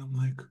God. I'm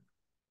like,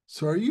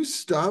 so are you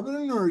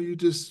stubborn or are you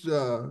just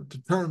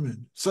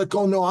determined? It's like,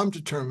 oh no, I'm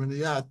determined.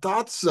 Yeah, I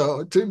thought so.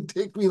 It didn't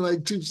take me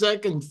like 2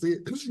 seconds.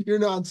 You're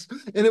not.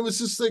 And it was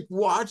just like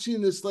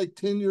watching this like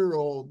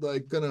 10-year-old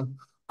like gonna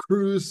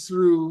cruise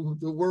through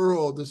the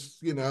world.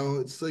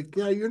 It's like,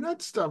 yeah, you're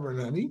not stubborn,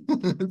 honey.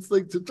 It's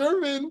like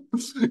determined,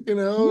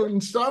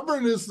 and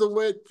stubborn is the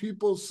way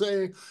people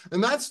say.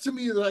 And that's to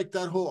me like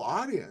that whole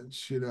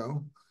audience,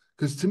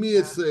 because to me Yeah.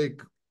 it's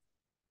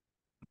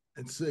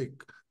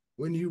like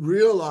when you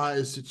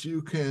realize that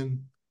you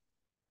can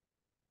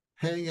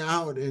hang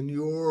out in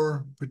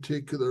your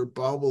particular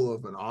bubble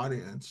of an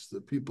audience,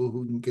 the people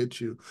who can get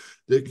you,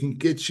 that can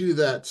get you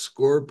that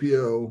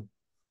Scorpio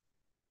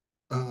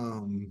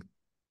um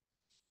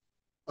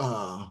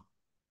uh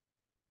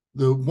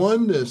the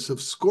oneness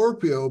of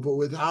Scorpio, but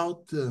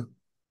without the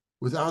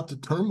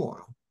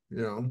turmoil,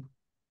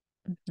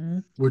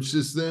 Mhm. which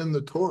is then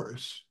the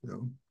Taurus,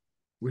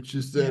 which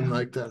is then Yeah.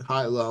 like that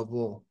high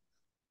level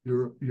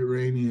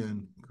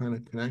Uranian kind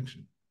of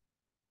connection.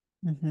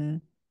 Hmm.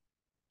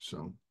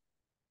 So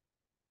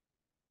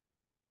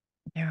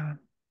Yeah.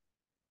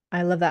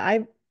 I love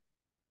that.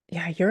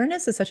 Yeah,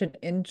 Uranus is such an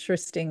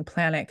interesting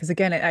planet because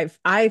again,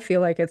 I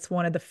feel like it's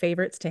one of the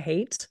favorites to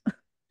hate.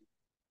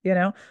 You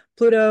know,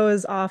 Pluto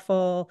is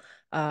awful,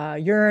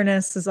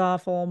 Uranus is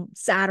awful,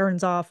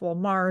 Saturn's awful,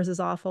 Mars is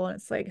awful, and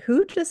it's like,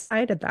 who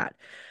decided that?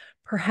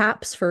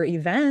 Perhaps for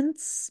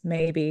events,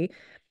 maybe.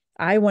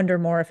 I wonder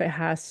more if it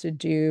has to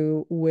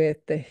do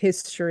with the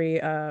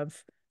history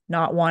of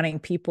not wanting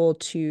people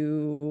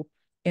to,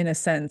 in a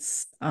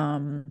sense,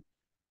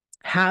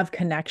 have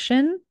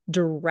connection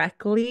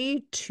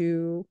directly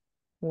to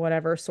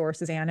whatever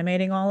source is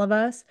animating all of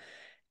us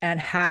and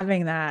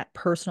having that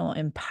personal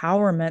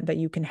empowerment that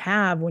you can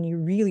have when you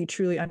really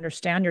truly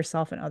understand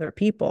yourself and other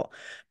people.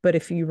 But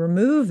if you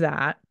remove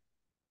that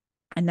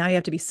and now you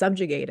have to be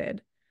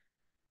subjugated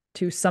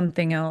to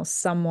something else,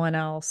 someone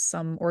else,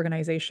 some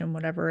organization,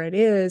 whatever it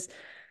is,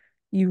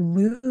 you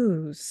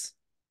lose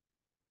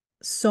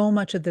so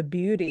much of the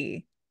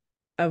beauty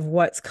of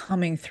what's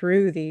coming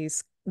through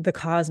the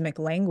cosmic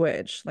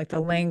language. Like the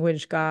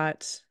language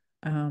got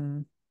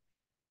um,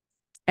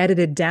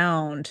 edited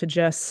down to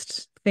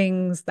just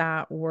things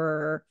that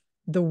were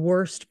the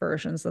worst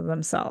versions of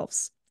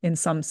themselves in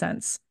some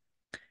sense,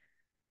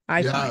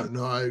 I yeah, find.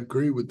 no, I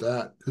agree with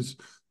that because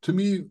to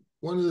me,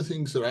 one of the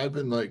things that I've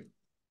been like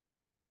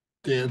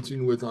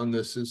dancing with on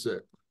this is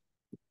that,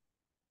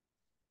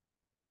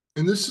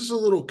 and this is a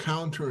little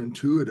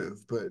counterintuitive,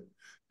 but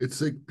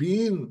it's like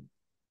being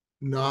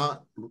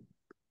not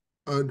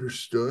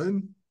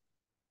understood.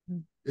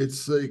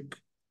 It's like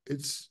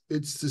it's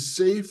the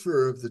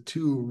safer of the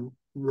two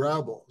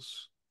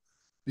rebels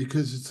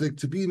because it's like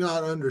to be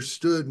not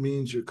understood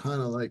means you're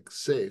kind of like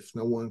safe.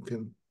 No one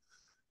can,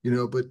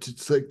 but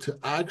it's like to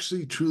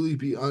actually truly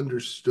be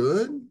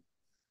understood,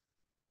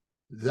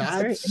 It's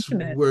very that's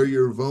intimate. where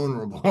you're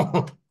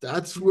vulnerable.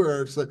 That's Yeah.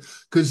 where it's like,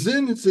 because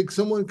then it's like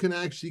someone can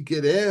actually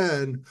get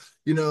in,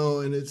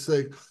 and it's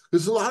like,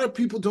 because a lot of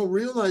people don't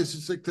realize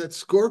it's like that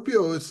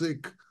Scorpio, it's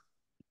like,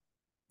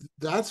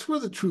 that's where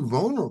the true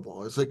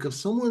vulnerable is. Like, if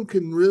someone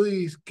can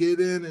really get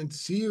in and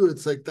see you,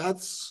 it's like,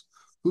 that's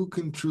who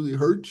can truly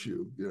hurt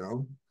you,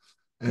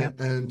 Yeah.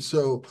 And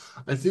so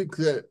I think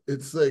that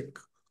it's like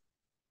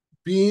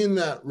being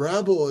that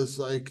rebel is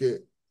like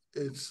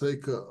it's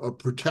like a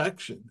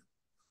protection,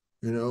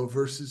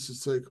 versus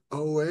it's like,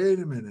 oh, wait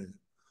a minute,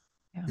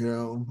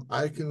 Yeah.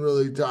 I can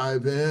really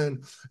dive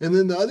in. And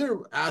then the other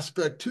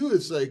aspect too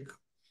is like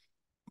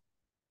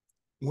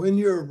when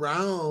you're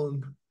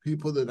around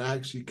people that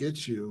actually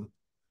get you,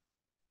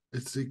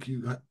 it's like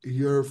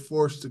you're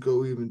forced to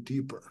go even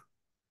deeper.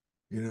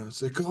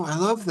 It's like, oh, I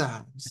love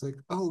that. It's like,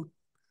 oh,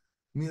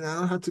 I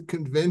don't have to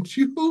convince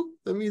you.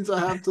 That means I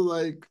have to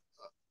like,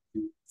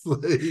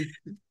 like,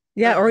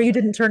 Yeah. yeah, Or you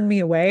didn't turn me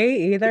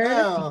away either.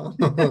 yeah,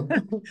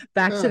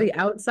 Back to yeah, the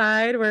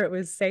outside where it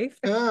was safe.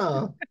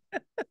 yeah.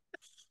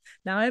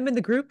 Now I'm in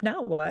the group.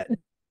 Now what?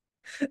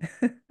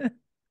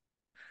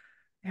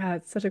 Yeah,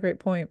 it's such a great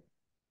point.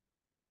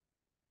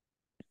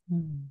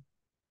 Hmm.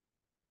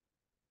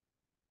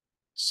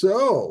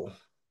 So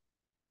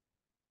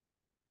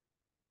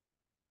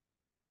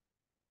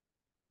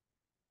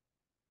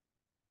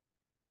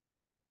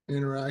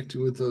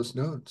interacting with those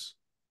notes.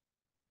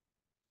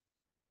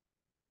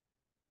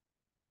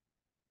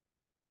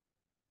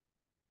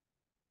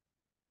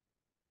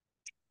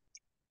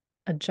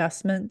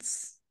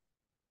 Adjustments.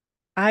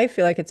 I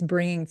feel like it's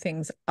bringing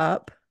things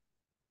up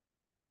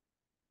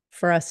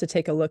for us to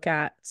take a look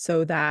at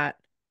so that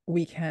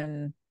we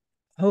can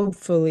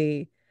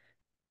hopefully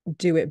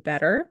do it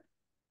better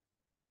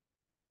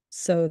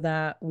so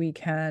that we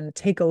can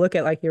take a look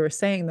at, like you were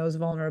saying, those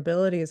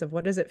vulnerabilities of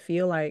what does it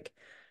feel like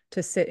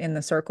to sit in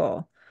the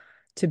circle,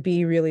 to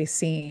be really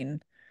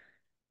seen,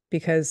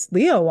 because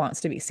Leo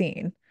wants to be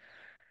seen.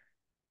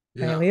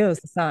 I mean, Yeah, Leo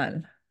is the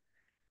sun.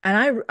 And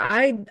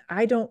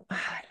I don't know.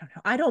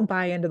 I don't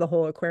buy into the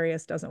whole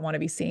Aquarius doesn't want to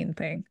be seen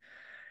thing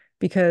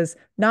because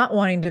not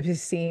wanting to be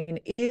seen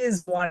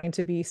is wanting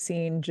to be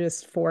seen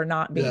just for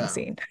not being yeah,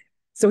 seen.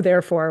 So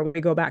therefore, we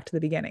go back to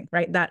the beginning,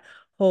 right? That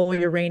whole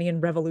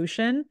Uranian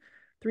revolution,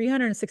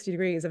 360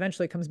 degrees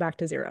eventually comes back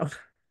to zero,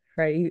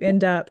 right? You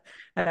end up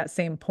at that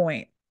same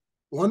point.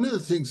 one of the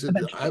things that I've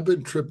eventually.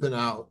 been tripping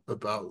out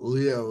about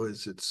Leo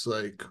is it's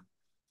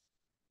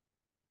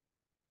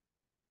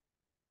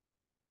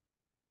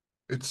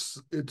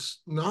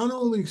not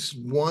only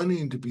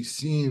wanting to be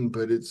seen,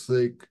 but it's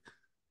like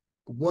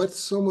what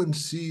someone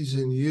sees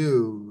in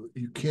you,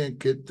 you can't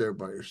get there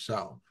by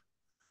yourself.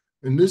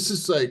 And this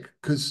is like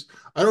because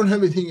I don't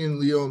have anything in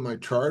Leo in my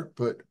chart,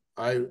 but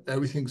I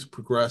everything's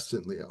progressed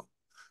in Leo.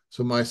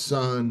 So my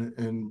Sun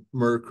and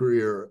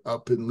Mercury are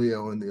up in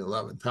Leo in the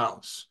 11th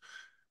house.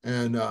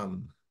 And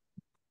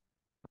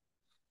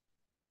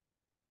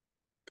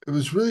it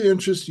was really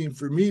interesting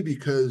for me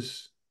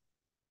because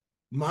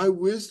my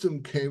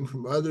wisdom came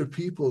from other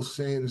people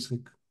saying, it's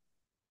like,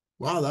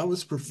 wow, that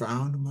was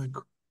profound. I'm like,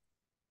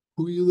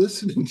 who are you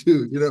listening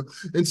to? You know?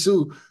 And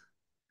so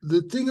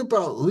the thing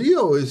about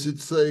Leo is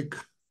it's like,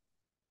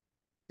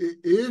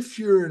 if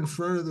you're in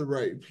front of the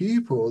right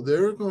people,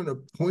 they're going to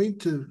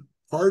point to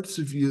parts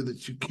of you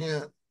that you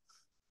can't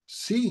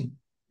see,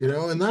 you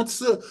know? And that's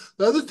the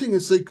other thing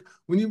is like,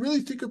 when you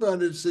really think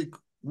about it, it's like,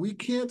 we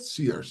can't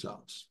see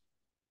ourselves.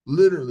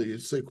 Literally,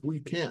 it's like, we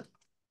can't,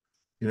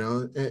 you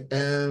know?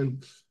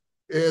 And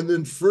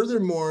then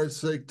furthermore,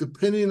 it's like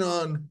depending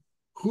on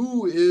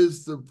who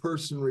is the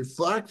person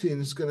reflecting,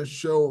 is going to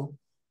show,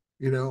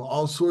 you know,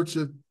 all sorts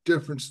of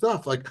different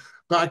stuff. Like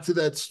back to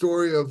that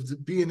story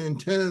of being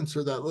intense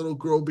or that little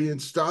girl being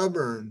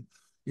stubborn.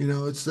 You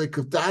know, it's like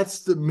if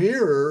that's the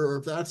mirror or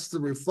if that's the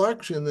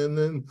reflection,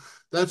 then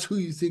that's who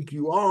you think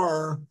you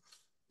are.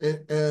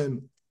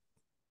 And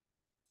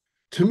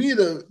to me,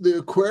 the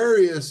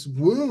Aquarius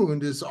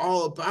wound is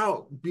all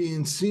about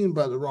being seen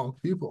by the wrong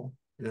people,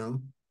 you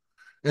know.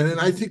 And then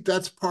I Mhm. think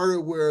that's part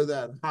of where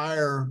that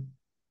higher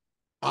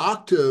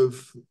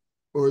octave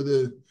or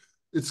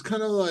it's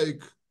kind of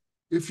like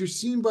if you're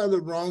seen by the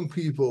wrong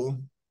people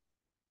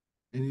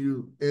and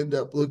you end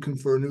up looking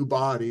for a new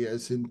body,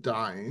 as in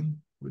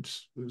dying,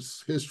 which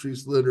is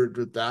history's littered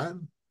with that,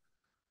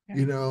 Yeah.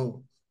 you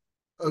know,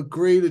 a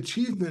great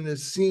achievement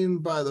is seen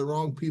by the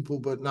wrong people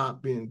but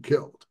not being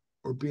killed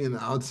or being an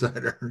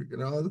outsider, you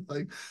know,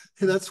 like,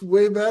 hey, that's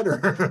way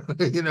better,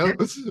 you know,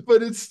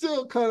 but it's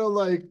still kind of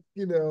like,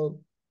 you know,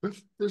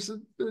 there's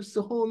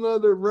a whole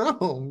nother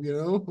realm, you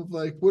know, of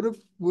like what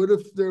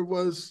if there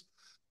was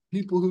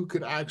people who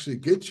could actually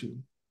get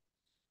you,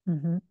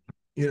 Hmm.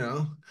 you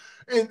know,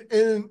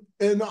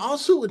 and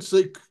also it's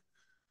like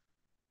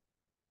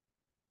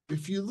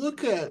if you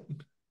look at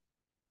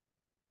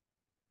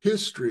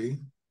history,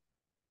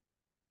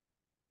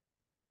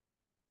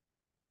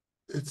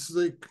 it's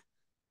like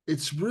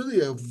it's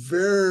really a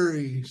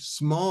very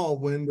small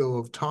window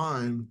of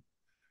time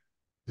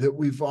that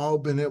we've all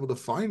been able to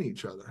find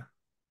each other,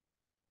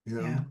 you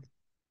know. Yeah.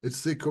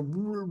 It's like a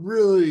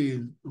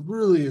really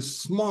really a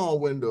small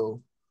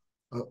window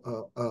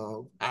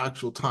of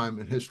actual time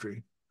in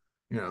history,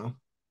 you know.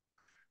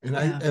 And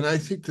I Yeah. and I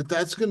think that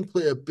that's going to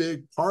play a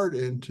big part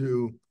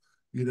into,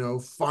 you know,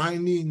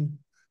 finding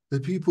the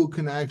people who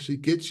can actually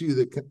get you,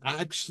 that can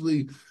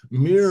actually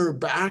mirror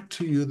back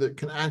to you, that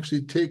can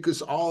actually take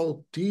us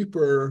all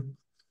deeper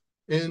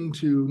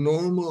into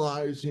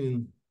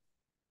normalizing,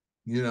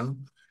 you know.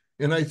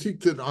 And I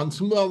think that on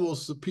some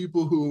levels, the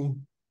people who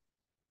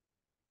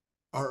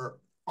are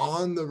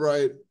on the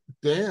right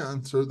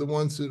dance are the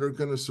ones that are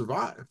going to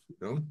survive, you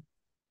know.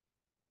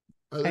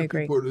 I Other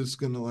agree. people are just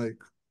going to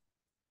like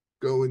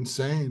go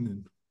insane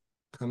and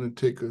kind of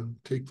take the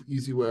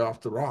easy way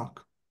off the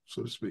rock,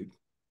 so to speak.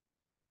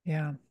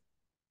 Yeah,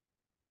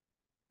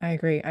 I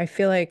agree. I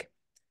feel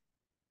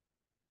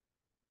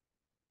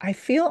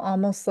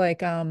almost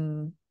like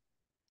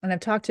and I've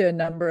talked to a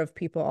number of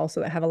people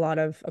also that have a lot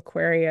of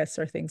Aquarius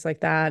or things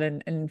like that,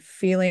 and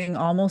feeling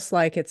almost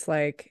like it's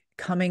like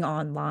coming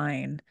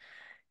online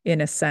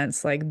in a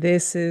sense. Like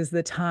this is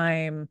the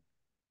time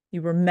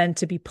you were meant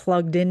to be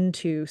plugged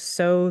into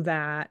so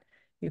that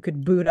you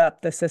could boot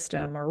up the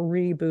system or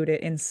reboot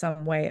it in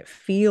some way. It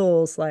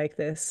feels like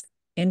this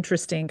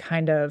interesting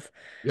kind of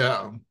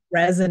Yeah,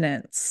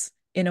 resonance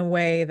in a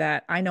way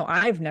that I know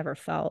I've never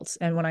felt.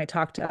 And when I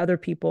talk to other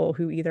people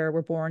who either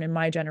were born in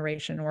my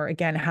generation or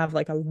again have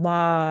like a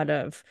lot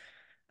of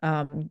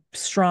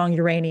strong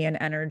Uranian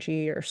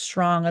energy or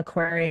strong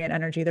Aquarian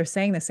energy, they're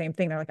saying the same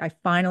thing. They're like, I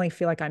finally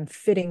feel like I'm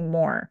fitting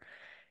more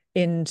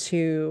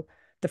into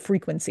the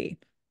frequency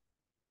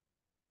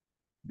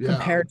yeah,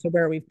 compared to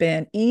where we've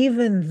been,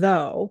 even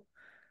though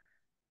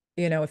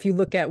if you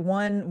look at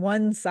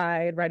one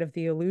side, right, of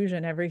the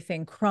illusion,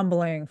 everything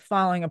crumbling,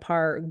 falling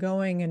apart,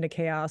 going into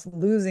chaos,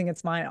 losing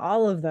its mind,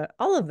 all of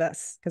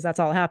this, because that's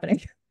all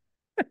happening.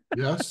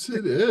 yes,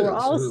 it We're is. Or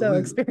at also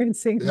least,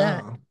 experiencing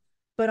that. yeah,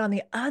 But on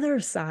the other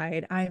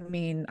side, I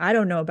mean, I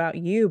don't know about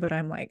you, but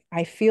I'm like,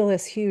 I feel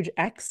this huge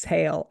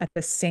exhale at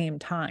the same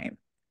time.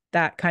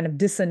 That kind of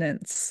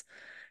dissonance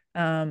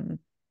um,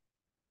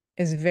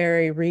 is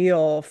very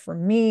real for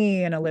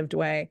me in a lived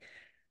way.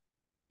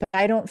 But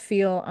I don't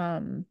feel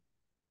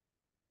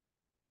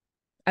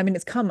I mean,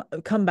 it's come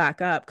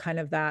back up, kind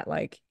of that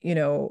like,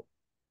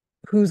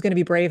 who's going to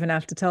be brave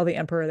enough to tell the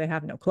emperor they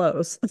have no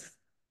clothes?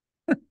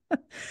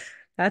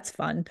 That's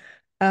fun.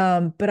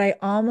 But I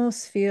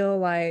almost feel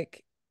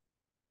like,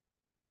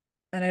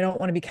 and I don't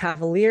want to be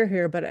cavalier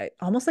here, but I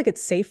almost like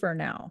it's safer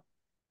now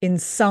in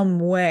some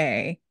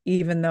way,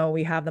 even though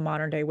we have the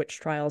modern day witch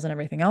trials and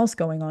everything else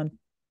going on.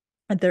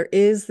 And there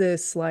is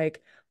this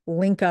like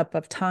link up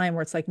of time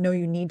where it's like, no,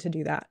 you need to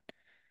do that.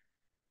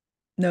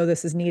 No,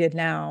 this is needed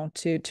now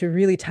to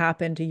really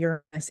tap into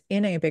Uranus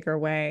in a bigger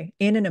way,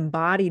 in an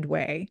embodied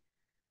way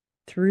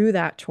through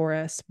that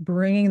Taurus,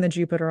 bringing the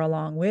Jupiter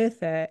along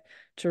with it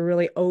to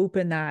really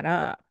open that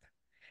up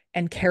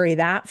and carry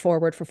that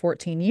forward for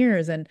 14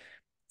 years. And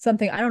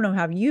something I don't know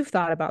how you've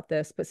thought about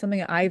this, but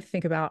something I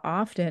think about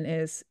often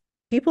is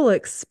people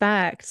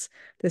expect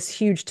this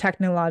huge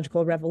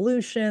technological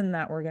revolution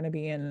that we're going to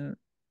be in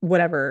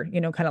whatever,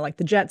 kind of like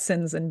the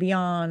Jetsons and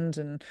beyond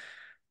and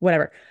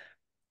whatever.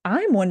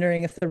 I'm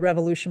wondering if the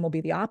revolution will be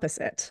the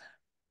opposite.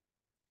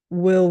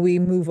 Will we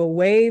move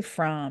away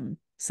from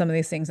some of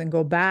these things and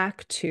go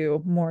back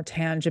to more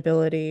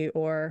tangibility,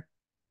 or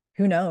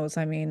who knows?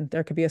 I mean,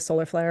 there could be a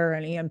solar flare or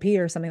an EMP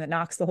or something that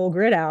knocks the whole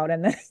grid out,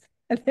 and then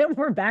and then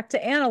we're back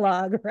to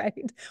analog,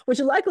 right? Which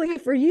luckily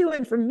for you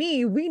and for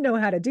me, we know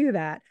how to do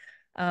that.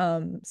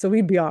 So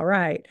we'd be all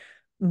right.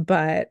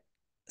 But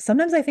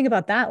sometimes I think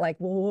about that, like,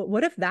 well,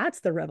 what if that's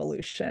the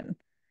revolution?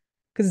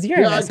 Because Yeah,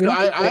 Uranus, we don't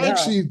really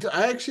know.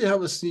 I actually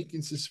have a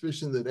sneaking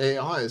suspicion that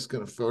AI is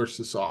going to force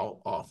us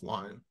all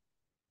offline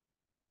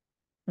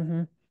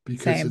Hmm.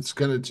 because Same. it's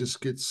going to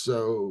just get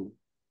so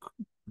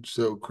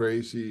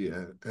crazy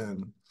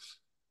and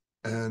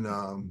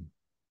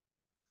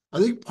I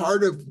think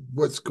part of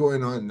what's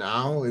going on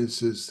now is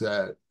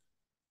that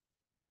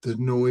the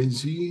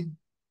noisy,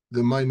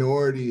 the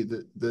minority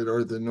that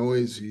are the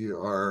noisy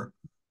are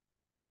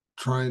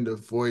trying to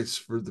voice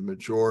for the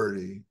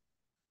majority.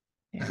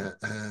 Yeah.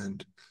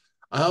 And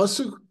I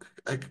also,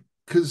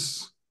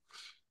 because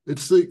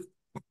it's like,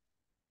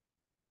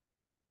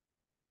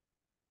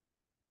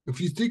 if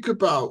you think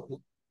about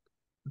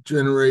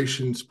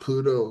generations,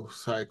 Pluto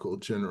cycle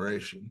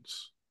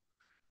generations,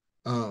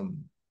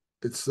 um,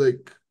 it's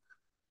like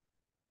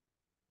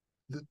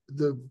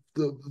the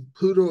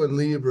Pluto and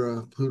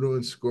Libra, Pluto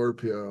and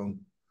Scorpio,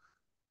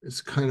 it's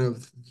kind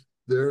of,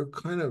 they're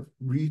kind of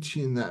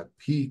reaching that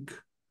peak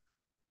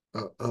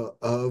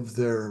of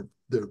their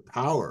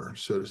power,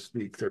 so to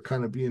speak. They're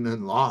kind of being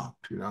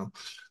unlocked. The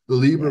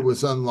Libra Yeah.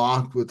 was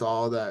unlocked with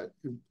all that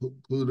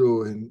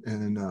Pluto and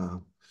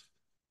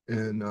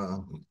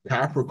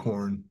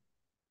Capricorn.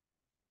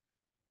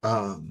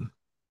 Um,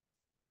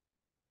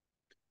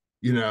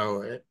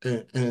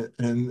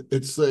 and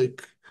it's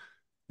like,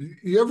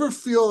 you ever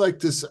feel like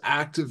this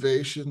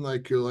activation,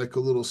 like you're like a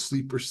little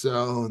sleeper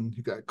cell and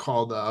you got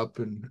called up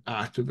and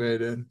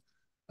activated?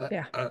 I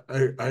Yeah.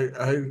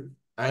 I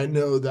I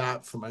know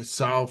that for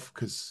myself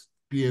because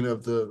being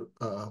of the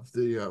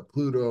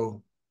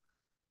Pluto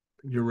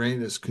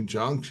Uranus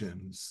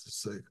conjunction,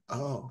 it's like,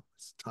 oh,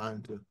 it's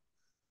time to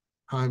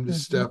Hmm.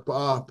 step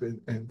up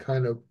and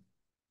kind of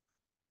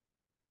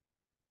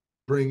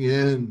bring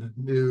in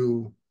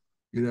new,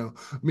 I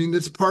mean,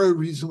 that's part of the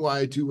reason why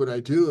I do what I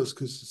do, is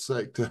because it's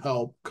like to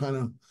help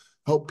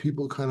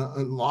people kind of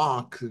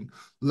unlock and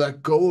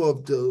let go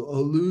of the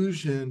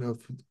illusion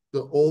of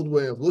the old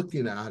way of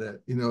looking at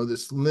it,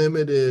 this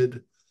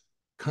limited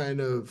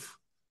kind of,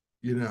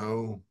 you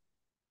know,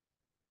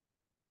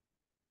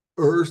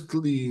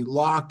 earthly,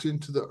 locked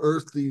into the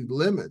earthly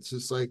limits.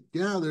 It's like,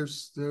 yeah,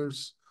 there's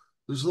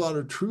a lot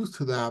of truth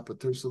to that, but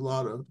there's a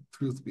lot of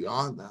truth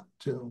beyond that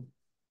too.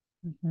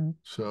 Hmm.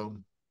 So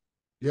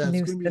yeah, it's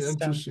New going to be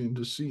system. interesting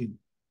to see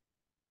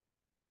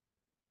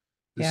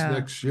this Yeah.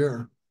 next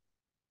year.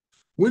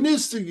 When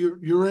is the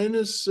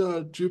Uranus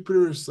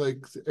Jupiter? Is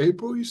like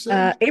April, you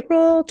said?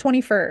 April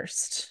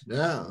 21st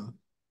Yeah,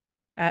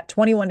 at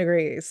 21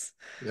 degrees.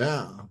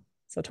 yeah,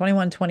 So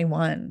 21,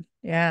 21.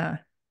 Yeah.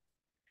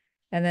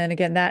 And then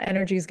again, that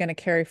energy is going to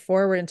carry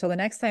forward until the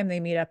next time they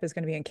meet up is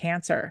going to be in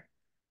Cancer.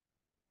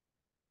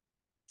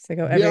 So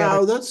go every other.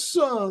 yeah. That's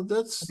It'll be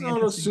not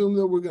interesting. assume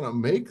that we're gonna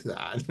make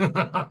that.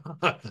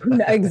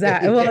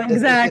 Exactly. Well,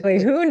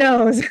 exactly. Who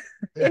knows?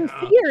 In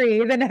Yeah,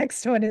 theory, the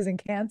next one is in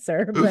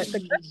Cancer, but the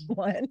current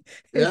one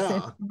is in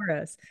yeah.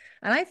 Taurus.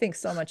 And I think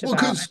so much Well,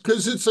 about,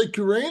 because it's like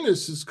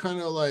Uranus is kind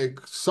of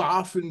like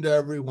softened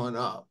everyone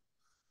up.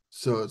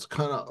 So it's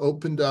kind of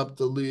opened up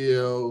the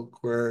Leo,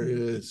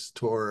 Aquarius,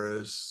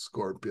 Taurus,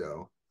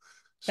 Scorpio.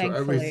 So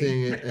thankfully.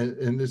 everything,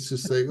 and it's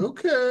just like,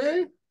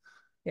 okay,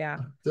 Yeah.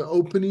 the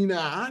opening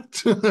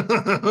act.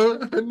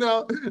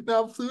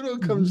 now Pluto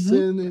comes Hmm.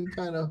 in and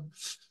kind of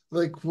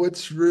like,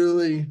 what's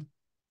really,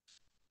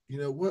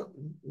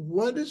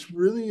 what is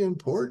really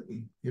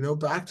important?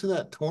 Back to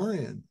that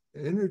Taurian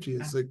energy. Yeah.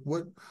 It's like,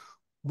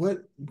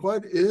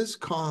 what is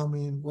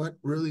calming? What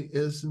really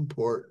is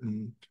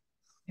important?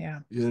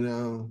 Yeah. You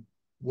know,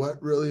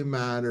 what really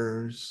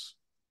matters?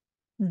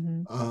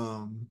 Hmm.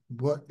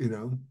 What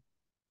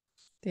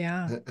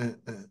Yeah.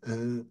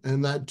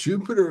 and that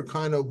Jupiter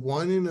kind of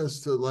wanting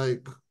us to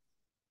like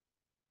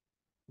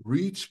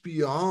reach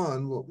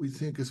beyond what we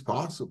think is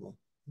possible.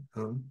 You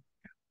know?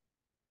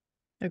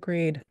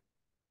 Agreed.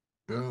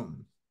 Yeah.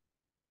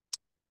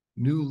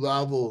 new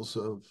levels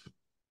of,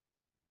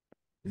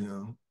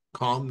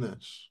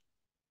 calmness.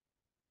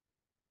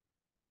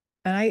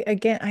 And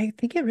I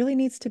think it really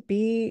needs to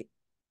be,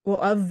 well,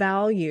 of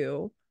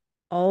value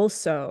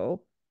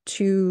also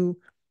to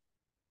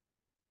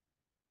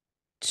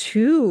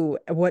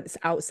what's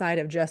outside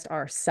of just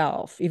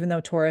ourself, even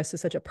though Taurus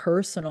is such a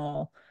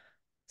personal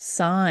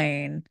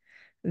sign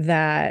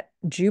that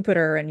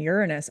Jupiter and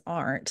Uranus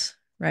aren't,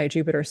 right?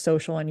 Jupiter's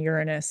social and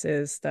Uranus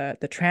is the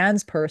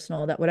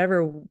transpersonal, that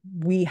whatever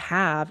we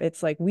have,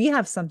 it's like we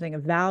have something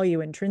of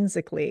value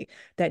intrinsically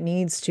that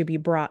needs to be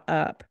brought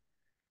up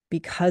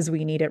because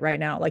we need it right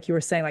now. Like you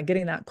were saying, like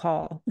getting that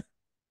call,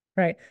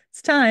 right?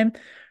 It's time.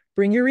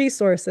 Bring your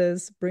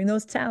resources, bring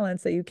those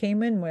talents that you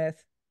came in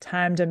with,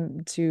 time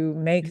to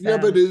make Yeah,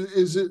 but them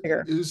is it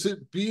bigger. is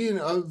it being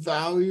of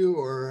value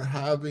or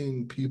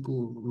having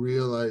people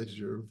realize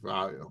you're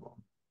valuable?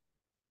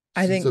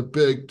 I It's a think,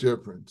 big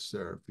difference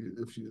there.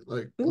 If you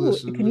like ooh,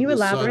 listen can to you the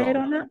elaborate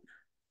subtle. on that?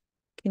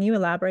 Can you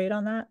elaborate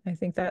on that? I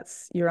think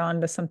that's you're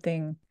on to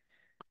something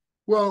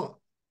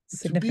Well,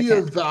 to be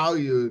significant. of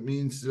value, it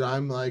means that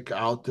I'm like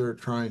out there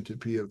trying to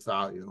be of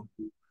value.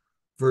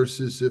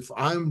 Versus if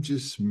I'm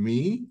just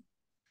me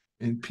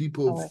and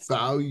people Oh, I see.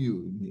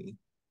 value me.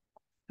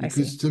 I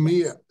see. Because to me,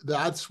 Yes.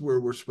 that's where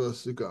we're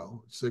supposed to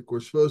go. It's like we're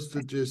supposed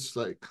to just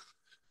like,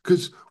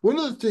 because one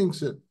of the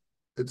things that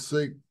it's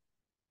like,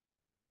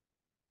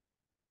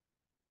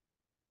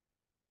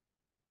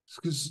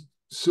 because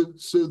so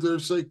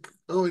there's like,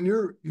 oh, and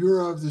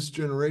you're of this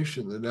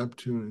generation, the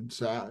Neptune and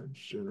Sag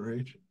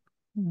generation.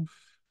 Mm,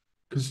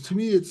 Because to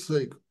me, it's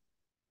like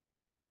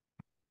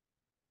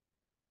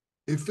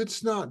if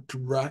it's not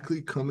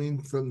directly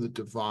coming from the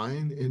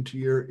divine into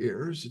your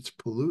ears, it's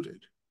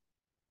polluted.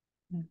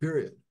 mm,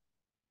 Period.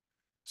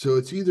 So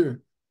it's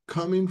either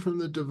coming from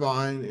the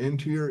divine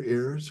into your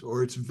ears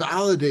or it's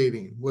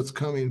validating what's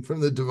coming from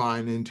the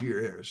divine into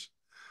your ears.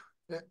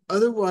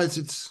 Otherwise,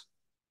 it's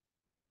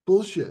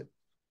bullshit,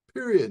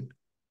 period.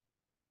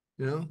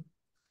 You know?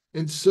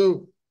 And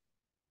so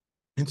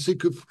it's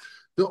like if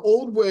the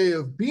old way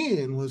of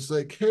being was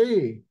like,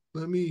 hey,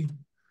 let me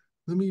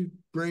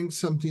bring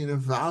something of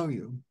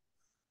value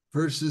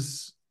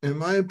versus, in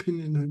my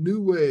opinion, a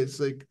new way, it's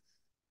like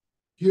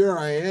here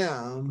I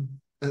am,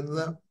 and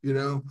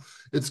mhm.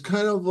 it's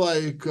kind of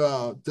like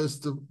does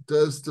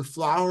the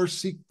flower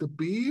seek the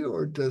bee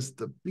or does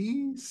the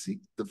bee seek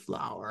the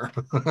flower?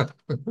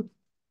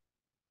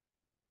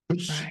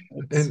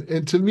 Right.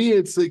 And to me,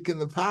 it's like in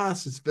the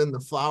past, it's been the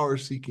flower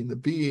seeking the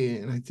bee,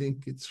 and I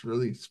think it's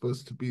really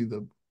supposed to be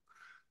the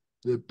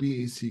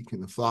bee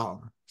seeking the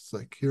flower. It's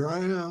like here I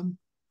am.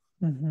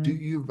 Do Hmm.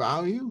 you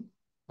value?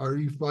 Are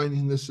you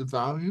finding this of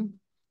value?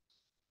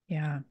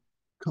 Yeah.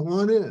 Come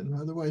on in.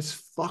 Otherwise,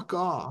 fuck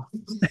off.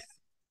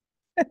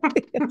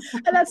 And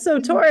that's so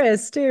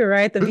Taurus too,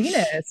 right? The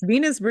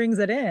Venus brings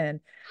it in.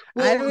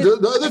 I Well,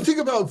 would, the other thing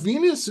about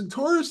Venus and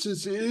Taurus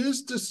is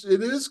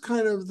it is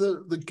kind of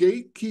the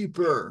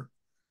gatekeeper.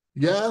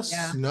 Yes,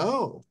 yeah,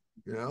 no,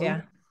 you know,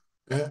 yeah.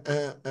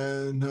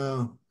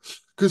 and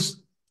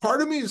because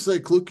part of me is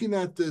like looking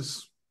at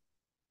this.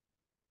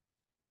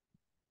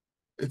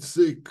 It's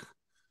like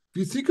if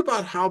you think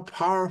about how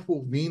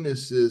powerful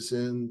Venus is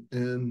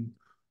in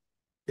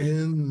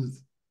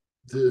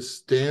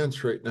this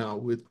dance right now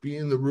with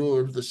being the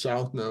ruler of the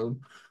South Node,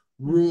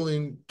 Hmm.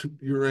 ruling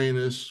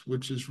Uranus,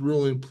 which is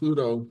ruling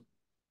Pluto,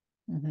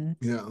 Hmm.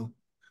 you know,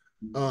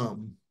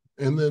 Um,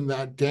 and then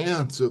that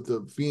dance of the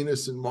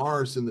Venus and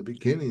Mars in the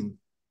beginning.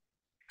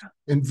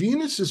 And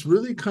Venus is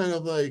really kind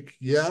of like,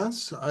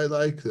 yes, I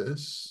like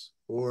this,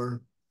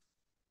 or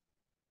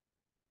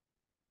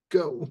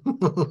go.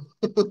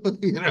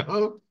 you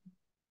know?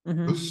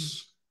 Hmm.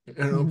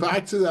 Hmm.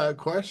 Back to that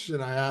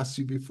question I asked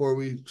you before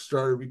we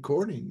started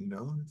recording,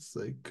 it's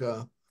like,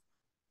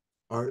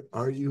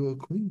 are you a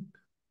queen?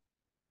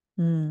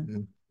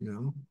 Mm. You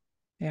know,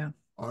 Yeah.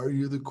 are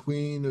you the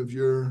queen of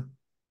your,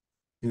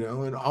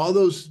 and all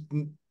those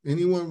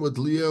anyone with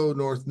Leo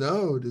North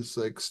Node is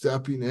like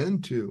stepping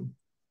into,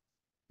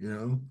 you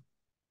know,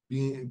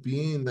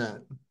 being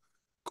that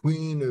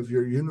queen of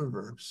your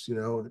universe,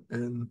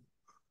 and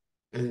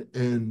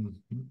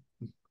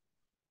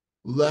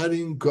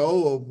letting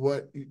go of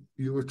what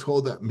you were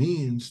told that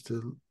means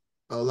to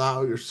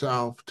allow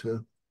yourself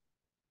to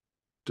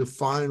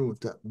define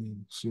what that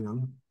means,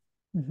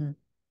 Hmm.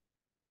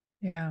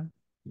 Yeah.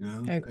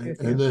 I agree and, with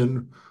and you.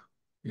 then,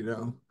 you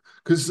know,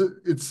 because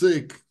it's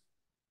like,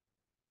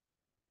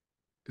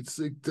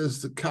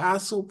 does the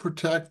castle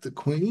protect the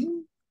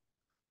queen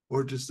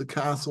or does the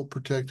castle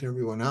protect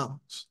everyone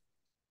else?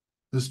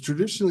 Because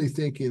traditionally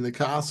thinking the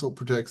castle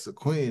protects the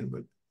queen,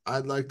 but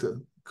I'd like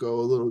to go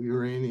a little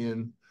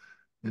Uranian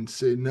and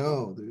say,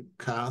 no, the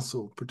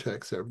castle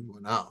protects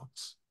everyone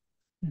else.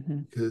 Hmm.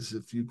 Because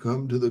if you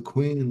come to the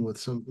queen with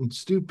something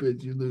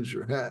stupid, you lose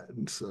your head.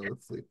 And so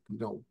it's like you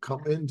don't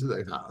come into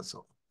the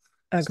castle.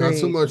 It's not so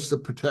Agreed. much to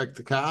protect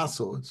the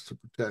castle, it's to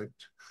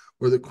protect,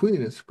 or the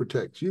queen is to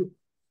protect you.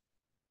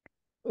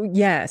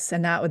 Yes,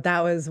 and that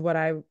was what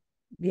I,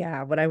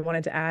 yeah, what I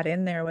wanted to add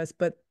in there was,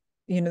 but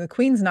the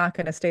queen's not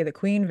going to stay the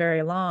queen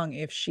very long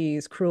if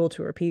she's cruel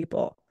to her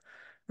people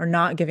or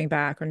not giving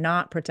back or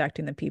not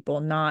protecting the people,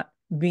 not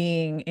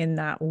being in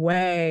that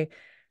way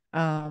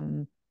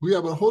Yeah,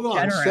 but hold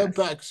on, step generous.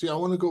 back. See, I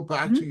want to go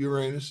back to Mhm.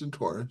 Uranus and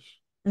Taurus.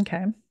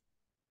 Okay.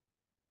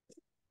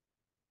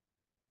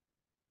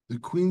 The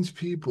Queen's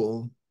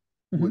people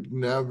Hmm. would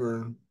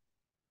never,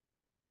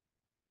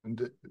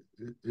 and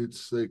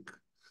it's like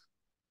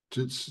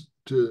to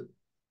to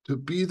to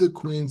be the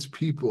Queen's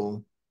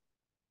people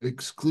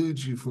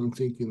excludes you from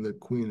thinking the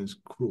Queen is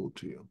cruel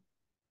to you.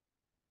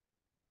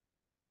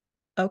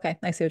 Okay,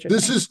 I see what you're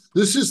This saying. is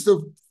this is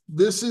the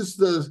this is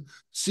the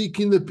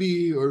seeking the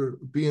bee or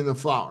being the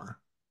flower.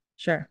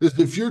 Sure.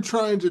 If you're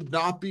trying to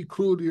not be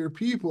cruel to your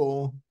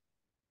people,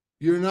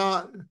 you're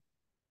not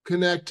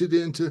connected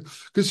into,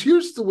 because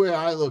here's the way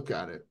I look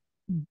at it,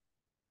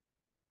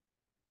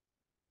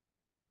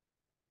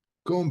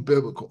 going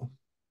biblical.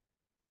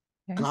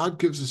 Okay. God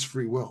gives us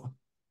free will.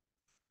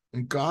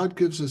 And God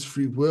gives us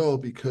free will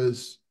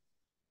because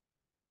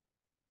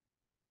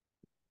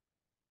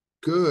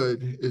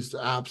good is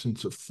the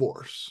absence of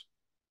force.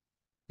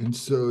 And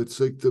so it's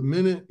like the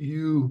minute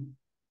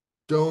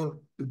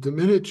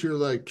you're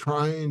like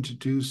trying to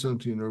do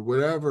something or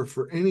whatever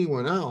for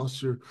anyone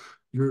else, you're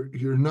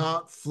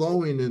not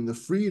flowing in the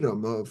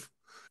freedom of,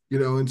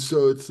 and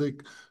so it's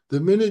like the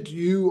minute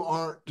you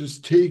aren't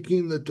just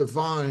taking the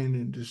divine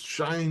and just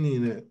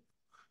shining it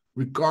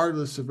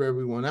regardless of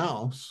everyone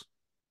else,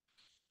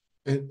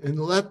 and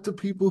let the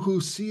people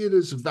who see it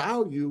as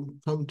value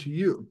come to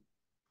you.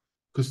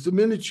 Because the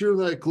minute you're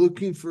like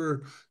looking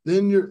for,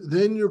 then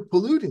you're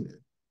polluting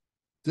it.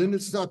 Then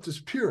it's not this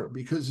pure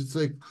because it's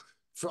like,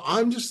 for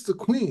I'm just the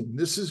queen.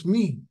 This is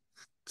me.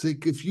 It's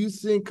like if you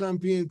think I'm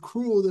being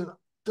cruel, then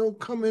don't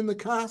come in the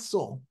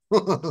castle.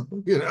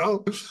 you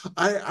know,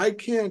 I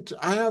can't.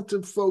 I have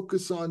to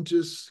focus on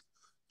just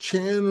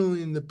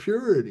channeling the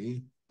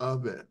purity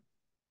of it.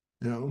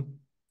 You know,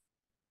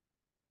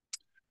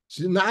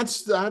 see, and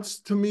that's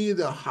to me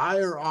the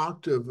higher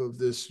octave of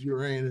this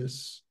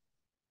Uranus,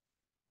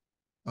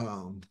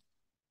 um,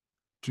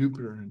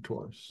 Jupiter, and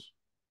Taurus.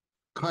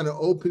 Kind of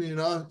opening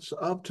us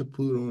up to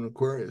Pluto and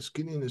Aquarius,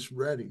 getting us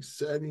ready,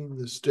 setting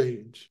the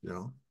stage.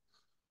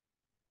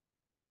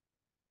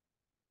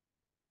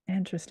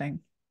 Interesting.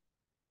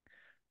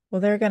 Well,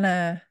 they're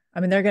gonna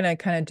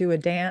kind of do a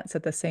dance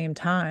at the same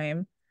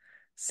time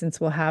since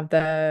we'll have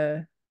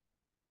again,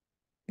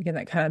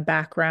 that kind of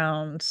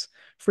background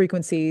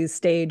frequencies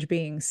stage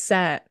being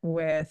set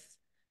with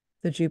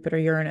the Jupiter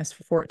Uranus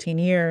for 14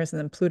 years. And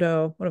then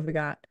Pluto, what have we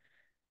got?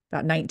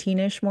 About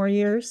 19-ish more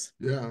years.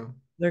 Yeah,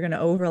 They're going to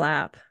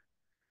overlap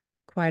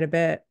quite a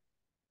bit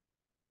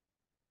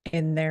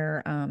in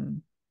their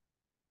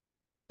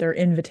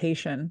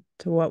invitation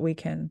to what we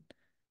can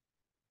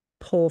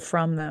pull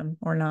from them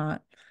or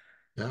not.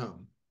 yeah,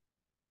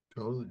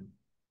 totally.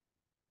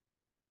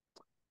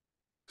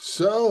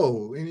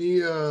 So,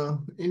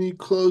 any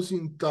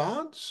closing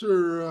thoughts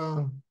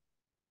or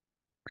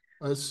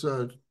us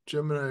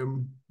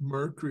Gemini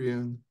Mercury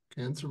and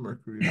Cancer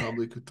Mercury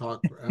probably could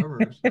talk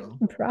forever. So,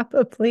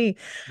 Probably.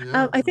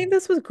 yeah, I think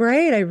this was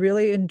great. I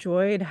really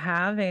enjoyed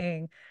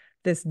having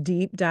this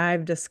deep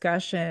dive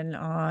discussion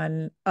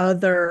on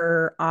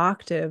other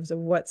octaves of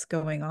what's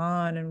going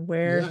on and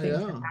where yeah,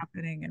 things are yeah.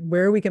 happening and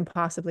where we can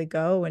possibly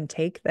go and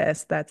take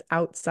this that's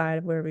outside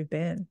of where we've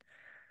been.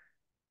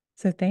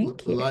 So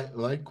thank you.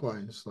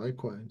 Likewise,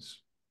 likewise.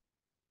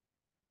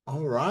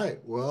 All right.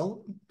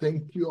 Well,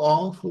 thank you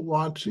all for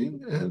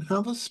watching and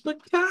have a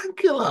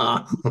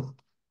spectacular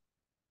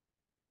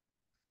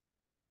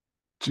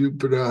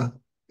Jupiter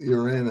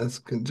Uranus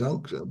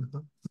conjunction.